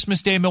at the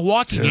Christmas Day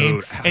Milwaukee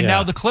game. And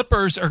now the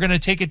Clippers are going to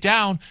take it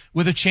down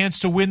with a chance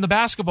to win the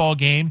basketball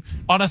game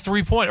on a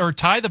 3-point or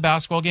tie the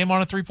basketball game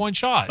on a 3-point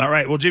shot. All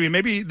right. Well, Jimmy,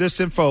 maybe this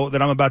info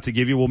that I'm about to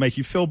give you will make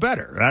you feel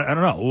better. I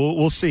don't know.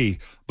 We'll see.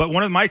 But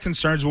one of my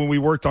concerns when we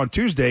worked on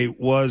Tuesday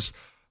was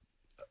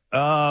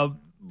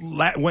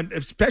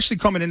especially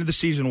coming into the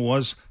season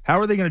was how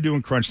are they going to do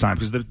in crunch time?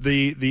 Because the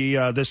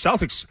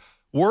Celtics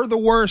were the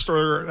worst,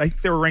 or I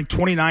think they were ranked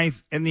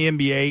 29th in the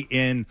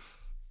NBA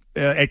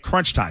at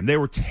crunch time. They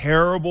were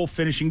terrible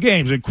finishing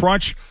games and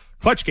clutch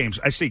games.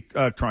 I see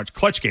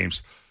clutch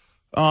games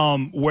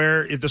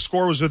where if the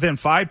score was within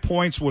 5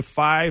 points with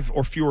 5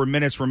 or fewer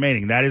minutes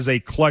remaining. That is a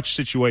clutch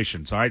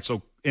situation. All right,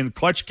 so in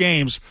clutch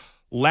games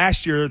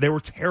last year they were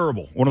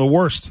terrible, one of the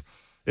worst,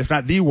 if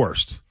not the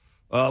worst.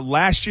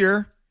 Last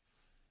year.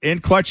 In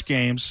clutch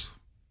games,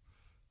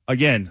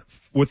 again,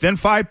 within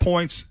 5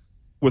 points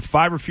with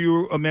 5 or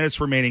fewer minutes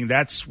remaining,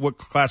 that's what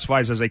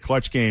classifies as a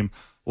clutch game.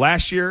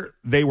 Last year,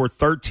 they were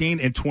 13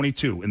 and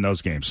 22 in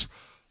those games.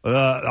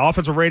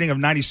 Offensive rating of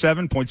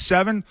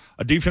 97.7,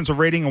 a defensive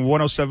rating of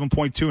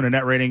 107.2, and a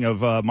net rating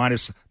of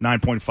minus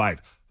 9.5.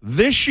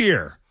 This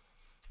year,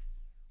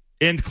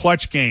 in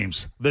clutch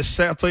games, the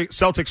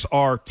Celtics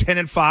are 10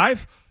 and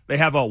 5. They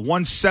have a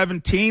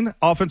 117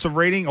 offensive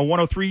rating, a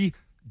 103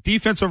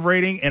 defensive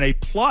rating and a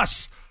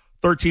plus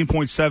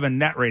 13.7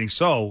 net rating.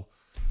 So,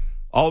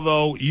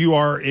 although you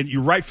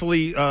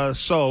rightfully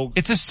so,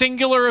 it's a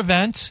singular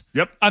event.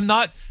 Yep. I'm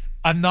not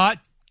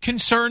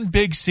concerned.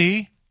 Big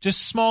C,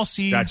 just small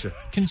C. Gotcha.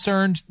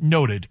 Concerned.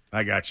 Noted.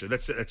 I got you.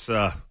 That's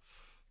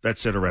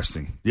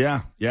interesting.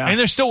 Yeah. And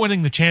they're still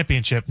winning the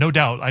championship, no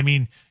doubt. I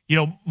mean,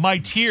 my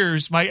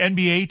tiers, my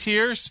NBA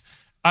tiers,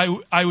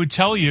 I would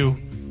tell you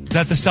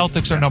that the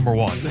Celtics are number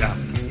one.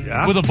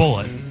 Yeah. With a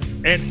bullet.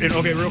 And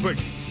okay, real quick,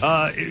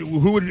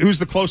 who's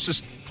the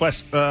closest?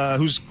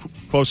 Who's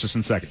closest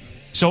in second?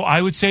 So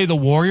I would say the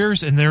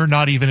Warriors, and they're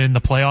not even in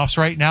the playoffs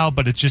right now.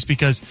 But it's just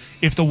because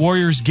if the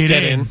Warriors get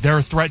in, they're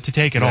a threat to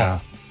take it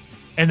all.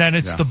 And then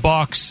it's the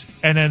Bucks,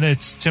 and then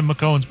it's Tim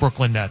McCone's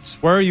Brooklyn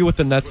Nets. Where are you with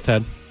the Nets,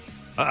 Ted?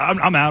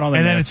 I'm out on the Nets.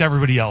 And then it's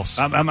everybody else.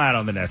 I'm out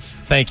on the Nets.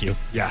 Thank you.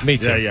 Yeah. Me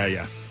too.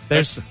 Yeah.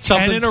 There's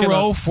 10 in a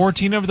row,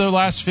 14 of their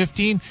last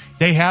 15.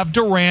 They have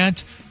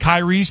Durant.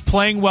 Kyrie's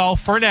playing well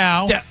for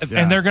now,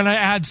 and they're going to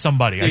add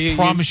somebody. I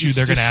promise you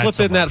they're going to add somebody.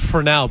 Slip in that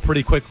for now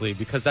pretty quickly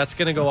because that's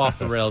going to go off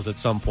the rails at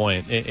some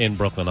point in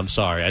Brooklyn. I'm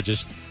sorry.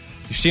 You've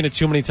seen it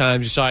too many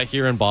times. You saw it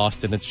here in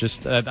Boston. It's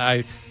just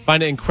I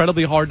find it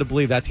incredibly hard to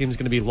believe that team's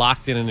going to be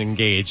locked in and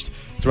engaged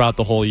throughout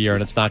the whole year,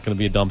 and it's not going to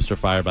be a dumpster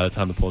fire by the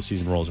time the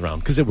postseason rolls around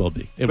because it will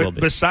be. It will be.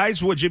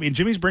 Besides what Jimmy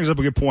brings up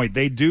a good point.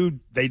 They do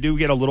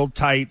get a little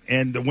tight,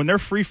 and when they're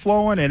free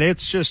flowing and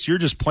it's just you're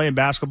just playing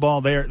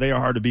basketball, they are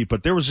hard to beat.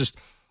 But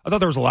I thought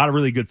there was a lot of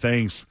really good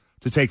things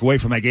to take away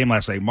from that game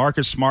last night.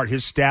 Marcus Smart,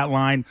 his stat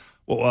line,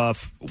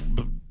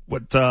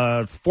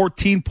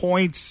 14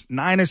 points,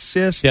 9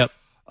 assists, 2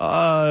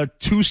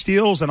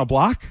 steals and a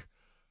block.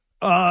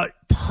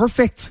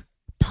 Perfect.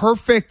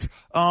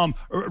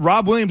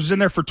 Rob Williams is in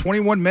there for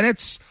 21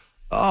 minutes.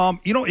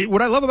 What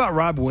I love about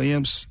Rob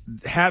Williams,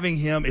 having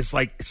him, feels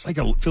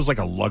like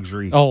a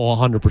luxury. Oh,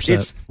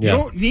 100%. You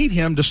don't need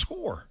him to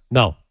score.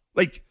 No.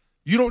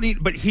 You don't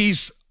need, but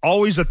he's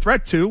always a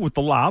threat too with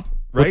the lob.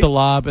 Right? With the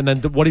lob, and then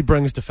what he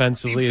brings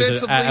defensively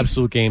is an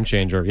absolute game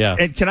changer. Yeah.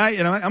 And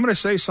I'm going to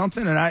say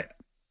something, and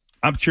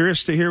I'm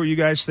curious to hear what you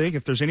guys think.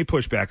 If there's any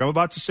pushback, I'm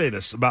about to say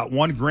this about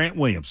one Grant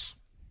Williams.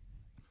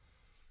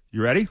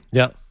 You ready?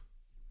 Yeah.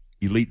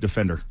 Elite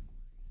defender.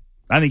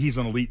 I think he's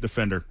an elite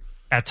defender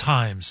at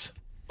times.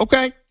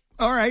 Okay.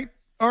 All right.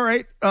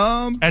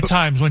 At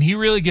times when he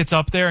really gets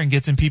up there and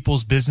gets in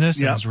people's business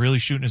and is really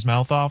shooting his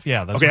mouth off.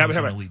 Yeah. That's an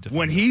elite defender.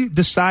 When he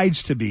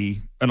decides to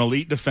be an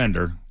elite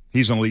defender.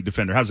 He's an elite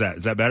defender. How's that?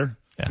 Is that better?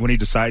 Yeah. When he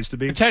decides to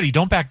be? But Teddy,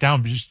 don't back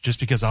down just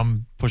because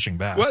I'm pushing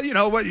back. Well, you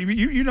know what?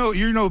 You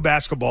know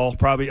basketball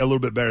probably a little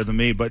bit better than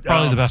me, but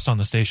probably the best on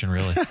the station,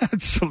 really.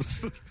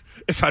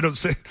 If I don't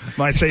say,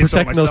 might say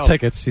protecting so myself. Those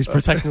tickets. He's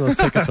protecting those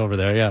tickets over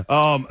there. Yeah.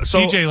 So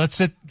TJ, let's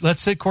sit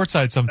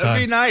courtside sometime.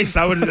 That'd be nice.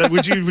 I would.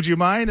 Would you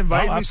mind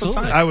inviting me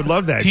sometime? I would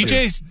love that.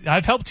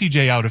 I've helped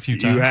TJ out a few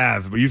times. You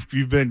have, but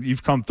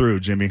you've come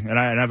through, Jimmy, and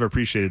I've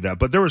appreciated that.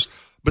 But there was.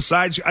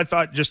 Besides, I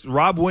thought just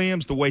Rob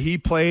Williams, the way he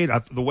played,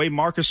 the way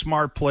Marcus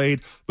Smart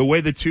played, the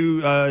way the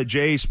two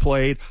Jays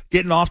played,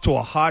 getting off to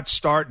a hot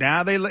start.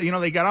 Now they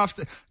got off,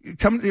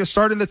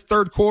 started in the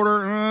third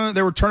quarter.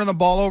 They were turning the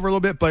ball over a little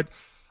bit, but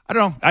I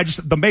don't know.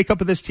 The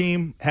makeup of this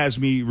team has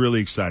me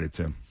really excited,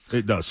 Tim.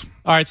 It does.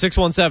 All right,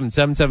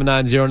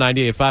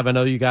 617-779-0985. I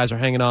know you guys are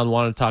hanging on,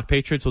 wanting to talk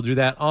Patriots. We'll do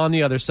that on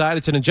the other side.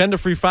 It's an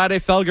agenda-free Friday.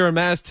 Felger and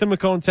Maz, Tim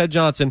McCone, Ted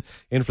Johnson,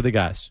 in for the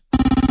guys.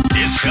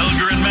 It's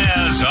Felger and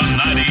Maz on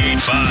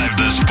 98.5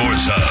 The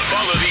Sports Hub.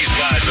 Follow these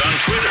guys on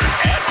Twitter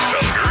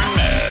 @Felger and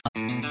Maz.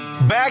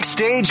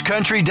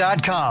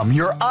 BackstageCountry.com,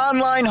 your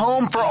online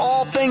home for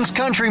all things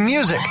country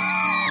music.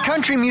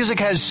 Country music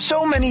has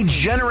so many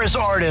generous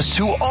artists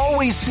who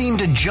always seem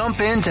to jump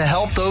in to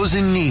help those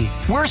in need.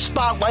 We're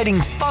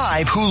spotlighting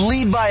 5 who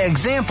lead by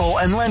example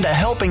and lend a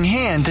helping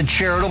hand to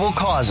charitable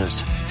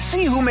causes.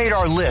 See who made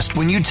our list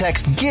when you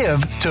text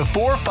GIVE to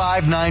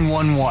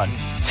 45911.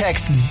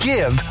 Text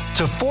GIVE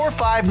to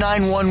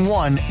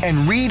 45911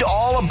 and read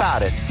all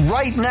about it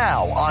right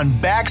now on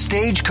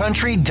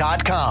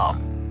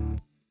BackstageCountry.com.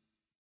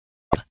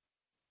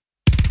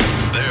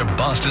 They're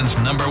Boston's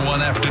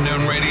 #1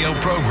 afternoon radio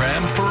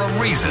program for a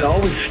reason.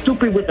 Always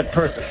stupid with the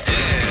purpose.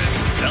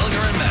 It's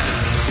Felger and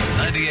Maz,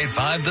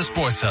 98.5 The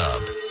Sports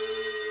Hub.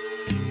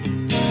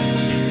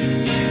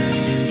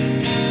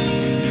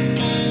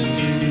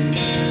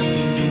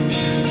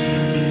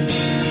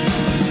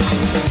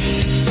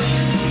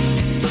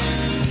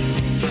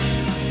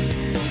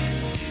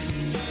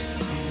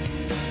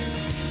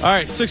 All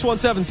right,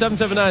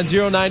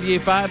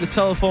 617-779-0985, the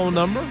telephone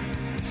number.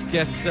 Let's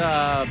get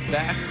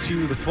back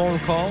to the phone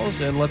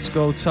calls, and let's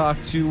go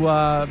talk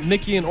to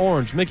Mickey in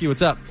Orange. Mickey,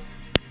 what's up?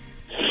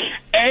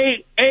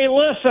 Hey,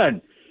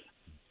 listen.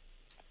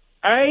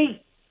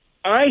 I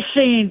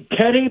seen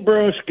Teddy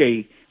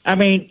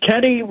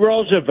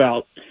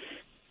Roosevelt,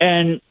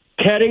 and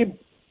Teddy,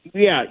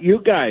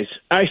 you guys.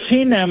 I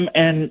seen them,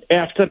 and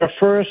after the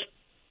first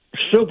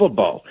Super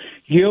Bowl,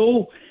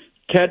 you,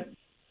 Ted,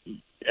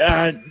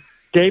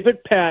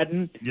 David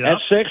Patton at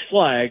Six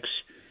Flags,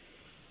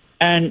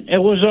 and it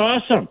was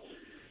awesome.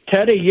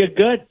 Teddy, you're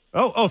good.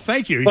 Oh,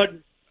 thank you. But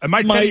Am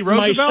I Teddy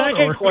Roosevelt? My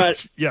second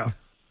question. Yeah,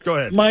 go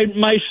ahead.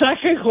 My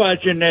second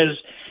question is,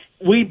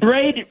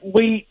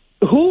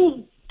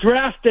 who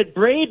drafted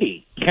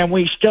Brady? Can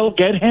we still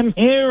get him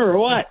here or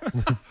what?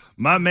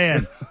 My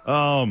man.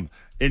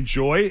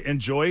 Enjoy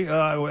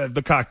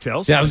the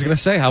cocktails. Yeah, I was going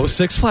to say, how was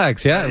Six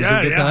Flags? Yeah, it was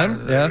a good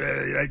time.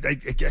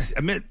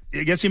 Yeah.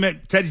 I guess he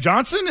meant Teddy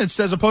Johnson as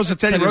opposed to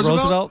Teddy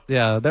Roosevelt.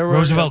 Yeah, there were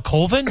Roosevelt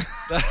Colvin.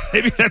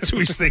 Maybe that's who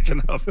he's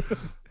thinking of.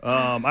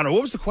 I don't know.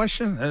 What was the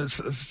question? I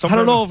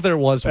don't know if there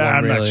was one.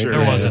 I'm really. not sure.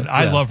 There wasn't.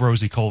 I love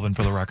Rosie Colvin,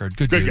 for the record.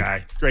 Good dude.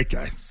 guy. Great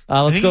guy.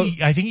 Let's go.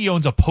 I think he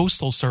owns a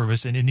postal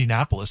service in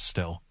Indianapolis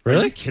still.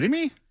 Really? Are you kidding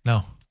me?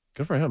 No.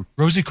 Good for him.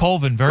 Rosie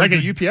Colvin, very Like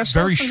a good, UPS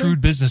very something? shrewd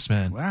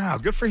businessman. Wow,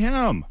 good for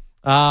him.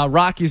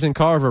 Rocky's in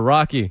Carver.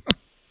 Rocky.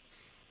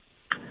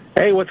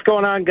 Hey, what's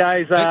going on,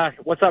 guys?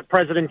 What's up,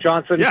 President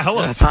Johnson? Yeah,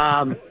 hello.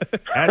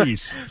 At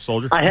ease,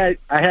 soldier. I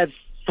had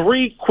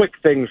three quick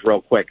things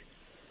real quick.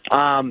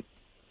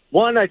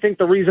 One, I think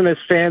the reason his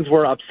fans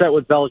were upset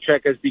with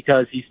Belichick is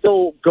because he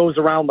still goes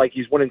around like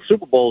he's winning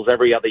Super Bowls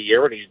every other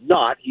year, and he's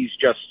not. He's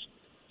just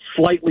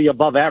slightly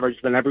above average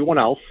than everyone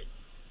else.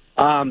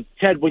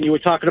 Ted, when you were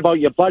talking about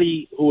your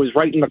buddy who was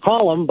writing the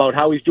column about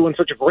how he's doing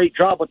such a great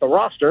job with the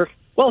roster,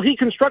 well, he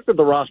constructed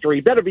the roster.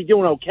 He better be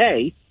doing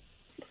okay.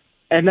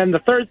 And then the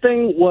third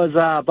thing was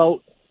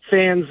about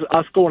fans,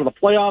 us going to the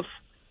playoffs.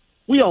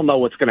 We all know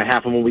what's going to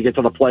happen when we get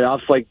to the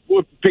playoffs. Like,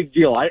 what big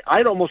deal.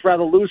 I'd almost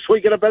rather lose so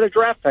we get a better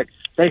draft pick.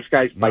 Thanks,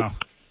 guys. Bye. Wow.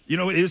 You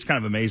know, it is kind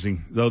of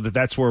amazing, though,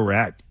 that's where we're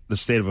at, the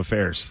state of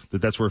affairs,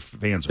 that's where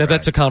fans are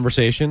That's at. a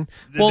conversation.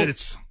 Well,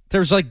 it's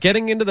there's like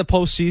getting into the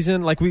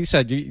postseason, like we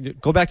said, you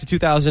go back to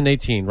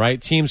 2018,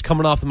 right? Teams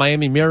coming off the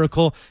Miami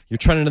Miracle, you're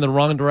trending in the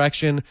wrong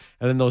direction,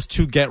 and then those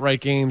two get-right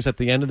games at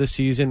the end of the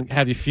season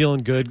have you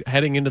feeling good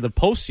heading into the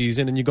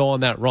postseason, and you go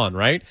on that run,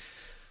 right?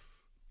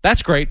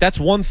 That's great. That's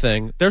one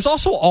thing. There's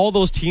also all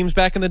those teams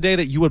back in the day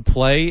that you would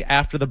play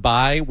after the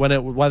bye,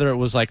 whether it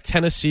was like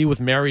Tennessee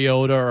with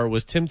Mariota or it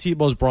was Tim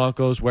Tebow's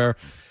Broncos, where,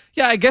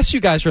 yeah, I guess you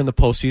guys are in the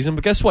postseason,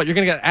 but guess what? You're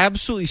going to get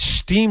absolutely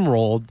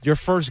steamrolled your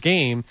first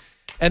game.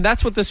 And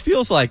that's what this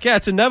feels like. Yeah,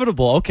 it's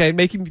inevitable. Okay,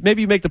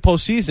 maybe you make the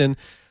postseason.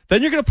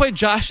 Then you're going to play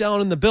Josh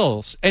Allen and the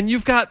Bills, and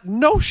you've got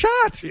no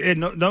shot.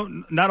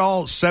 No, not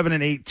all 7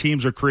 and 8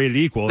 teams are created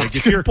equal. That's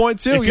a good point,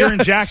 too. If you're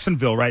in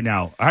Jacksonville right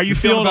now, how are you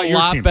feeling about a your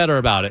lot team? better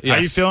about it. Yes. How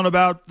are you feeling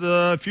about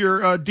if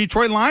you're a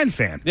Detroit Lion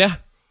fan? Yeah.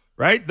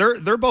 Right?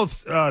 They're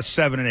both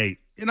 7 and 8.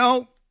 You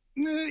know,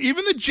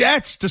 even the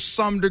Jets to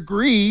some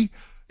degree,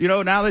 you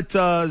know, now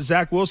that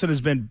Zach Wilson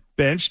has been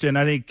benched and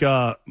I think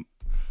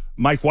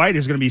Mike White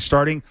is going to be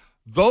starting,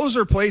 those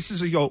are places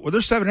that you go, well,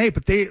 they're 7 and 8,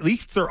 but at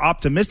least they're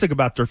optimistic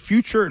about their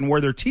future and where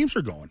their teams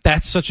are going.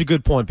 That's such a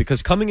good point,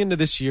 because coming into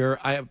this year,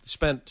 I have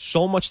spent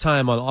so much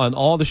time on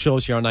all the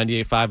shows here on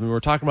 98.5, and we were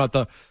talking about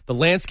the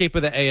landscape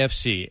of the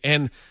AFC,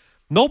 and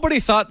nobody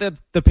thought that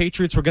the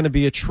Patriots were going to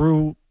be a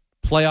true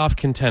playoff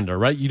contender,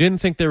 right? You didn't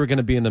think they were going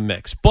to be in the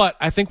mix, but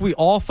I think we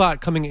all thought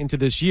coming into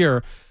this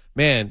year,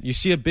 man, you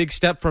see a big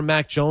step from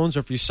Mac Jones, or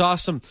if you saw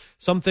some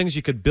things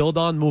you could build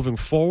on moving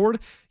forward,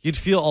 you'd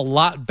feel a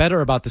lot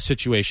better about the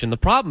situation. The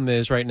problem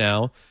is right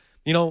now,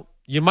 you know,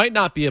 you might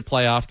not be a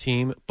playoff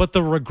team, but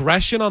the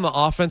regression on the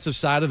offensive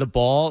side of the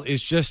ball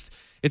is just,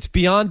 it's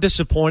beyond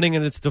disappointing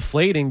and it's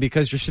deflating,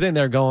 because you're sitting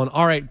there going,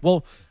 all right,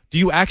 well, do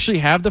you actually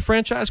have the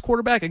franchise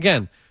quarterback?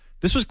 Again,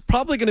 this was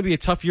probably going to be a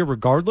tough year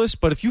regardless,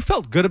 but if you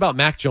felt good about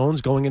Mac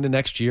Jones going into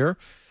next year,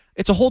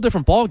 it's a whole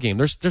different ball game.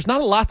 There's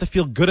not a lot to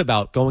feel good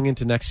about going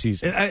into next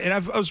season. And I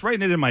was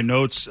writing it in my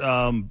notes.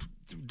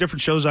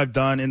 Different shows I've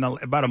done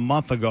about a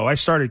month ago. I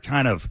started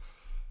kind of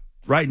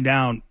writing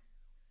down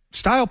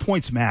style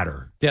points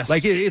matter. Yes,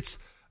 like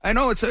I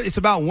know it's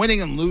about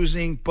winning and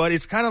losing, but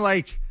it's kind of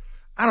like,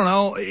 I don't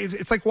know.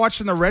 It's like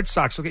watching the Red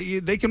Sox. Okay,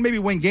 they can maybe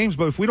win games,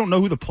 but if we don't know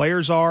who the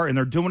players are and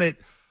they're doing it,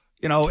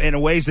 you know, in a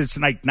ways that's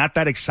like not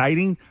that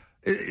exciting,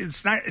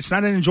 it's not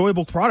an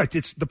enjoyable product.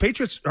 The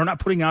Patriots are not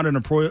putting out an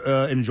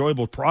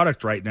enjoyable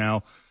product right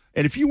now.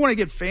 And if you want to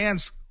get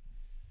fans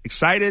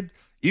excited,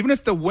 even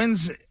if the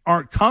wins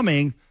aren't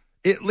coming,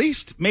 at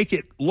least make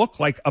it look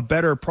like a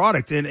better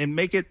product and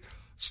make it.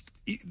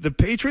 The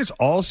Patriots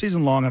all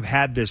season long have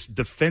had this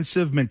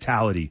defensive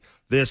mentality,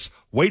 this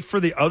wait for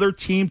the other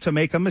team to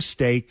make a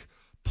mistake,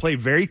 play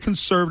very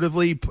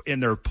conservatively in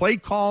their play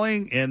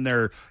calling, in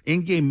their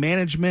in-game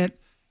management,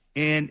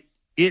 and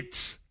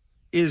it's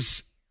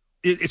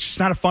just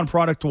not a fun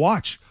product to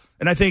watch.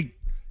 And I think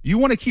you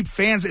want to keep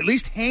fans at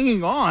least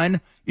hanging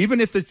on,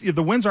 even if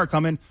the wins aren't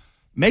coming.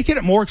 Make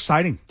it more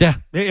exciting. Yeah.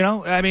 You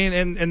know, I mean,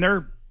 and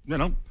they're, you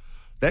know,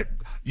 that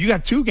you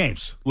have 2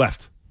 games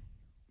left.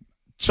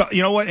 So,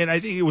 you know what? And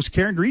I think it was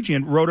Karen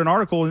Gregian wrote an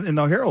article in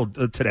the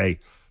Herald today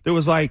that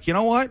was like, you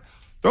know what?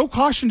 Throw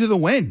caution to the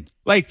wind.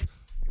 Like,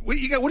 what do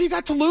you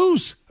got to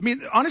lose? I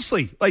mean,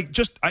 honestly, like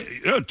just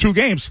 2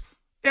 games.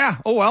 Yeah.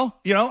 Oh, well,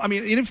 you know, I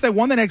mean, even if they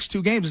won the next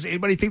 2 games, does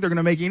anybody think they're going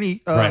to make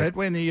any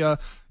headway in the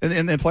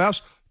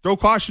playoffs? Throw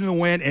caution to the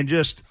wind and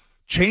just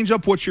change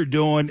up what you're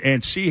doing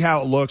and see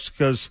how it looks,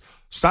 because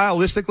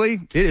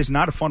stylistically, it is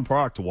not a fun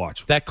product to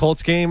watch. That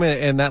Colts game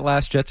and that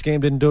last Jets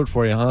game didn't do it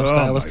for you, huh?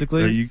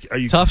 Stylistically, are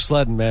you tough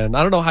sledding, man.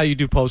 I don't know how you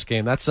do post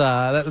game. Those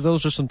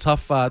are some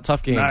tough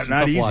games. Not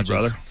tough easy, watches.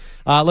 brother.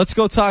 Let's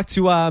go talk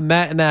to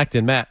Matt in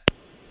Acton. Matt.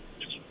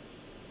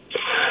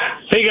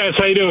 Hey guys,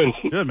 how you doing?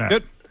 Good, Matt.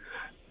 Good.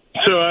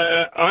 So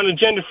on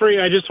Agenda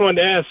Free, I just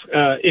wanted to ask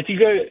if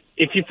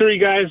you three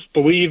guys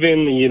believe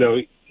in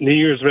New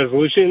Year's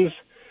resolutions,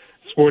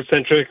 sports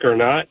centric or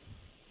not.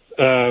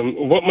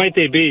 What might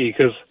they be?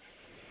 Because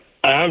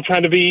I'm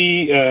trying to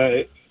be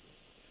a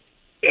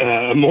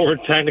more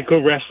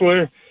technical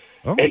wrestler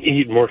and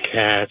eat more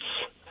cats.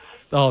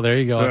 Oh, there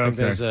you go. I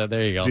think Okay.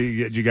 there you go.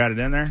 You got it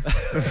in there?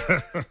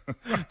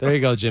 There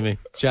you go, Jimmy.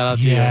 Shout out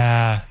to you.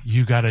 Yeah,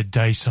 you got to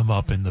dice them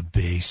up in the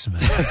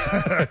basement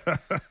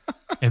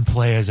and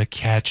play as a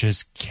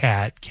catch-as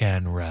cat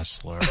can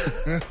wrestler.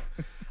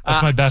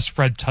 That's my best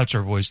Fred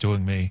Toucher voice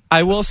doing me.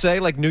 I will say,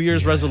 like New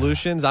Year's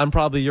resolutions, I'm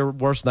probably your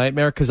worst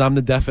nightmare because I'm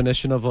the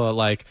definition of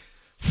a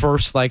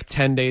first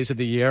 10 days of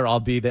the year. I'll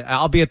be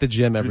at the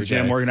gym every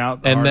day, working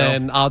out, and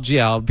then I'll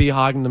be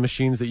hogging the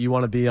machines that you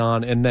want to be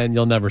on, and then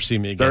you'll never see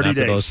me again 30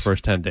 after days. those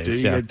first 10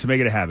 days. To make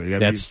it a habit, you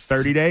got to be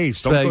 30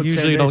 days. Don't go 10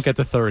 usually days. don't get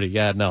to 30.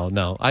 Yeah,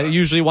 no. I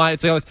usually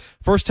it's always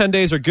first 10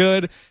 days are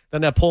good.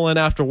 Then I pull in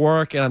after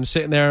work, and I'm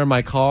sitting there in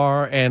my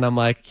car, and I'm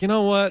like, you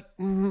know what?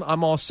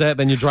 I'm all set.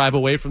 Then you drive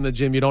away from the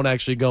gym. You don't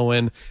actually go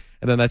in.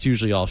 And then that's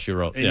usually all she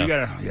wrote. And you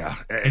gotta,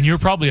 And you're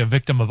probably a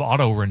victim of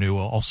auto renewal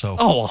also.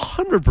 Oh,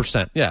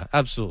 100%. Yeah,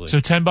 absolutely. So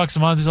 $10 a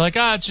month is like,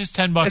 it's just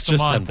 $10 It's a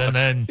just month. $10. And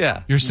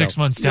then you're 6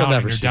 months You'll down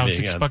never and you're see down me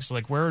 $6. again.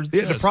 Like, where is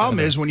The this? problem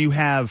is when you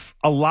have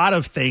a lot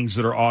of things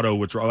that are auto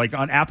withdrawal, like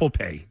on Apple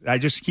Pay. I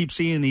just keep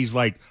seeing these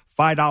 $5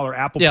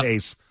 Apple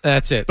Pays.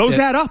 That's it. Those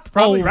add up,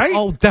 probably, right?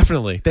 Oh,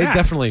 definitely. They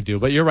definitely do.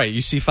 But you're right.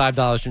 You see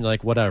 $5 and you're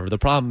like, whatever. The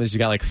problem is you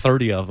got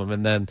 30 of them,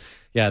 and then,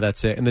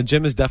 that's it. And the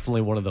gym is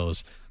definitely one of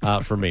those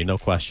for me, no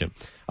question.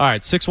 All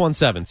right,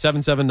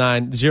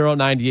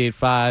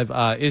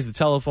 617-779-0985 is the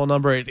telephone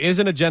number. It is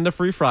an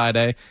agenda-free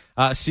Friday.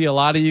 See a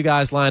lot of you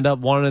guys lined up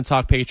wanting to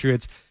talk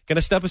Patriots. Going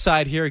to step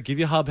aside here, give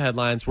you hub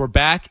headlines. We're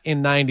back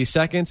in 90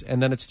 seconds,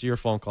 and then it's to your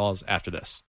phone calls after this.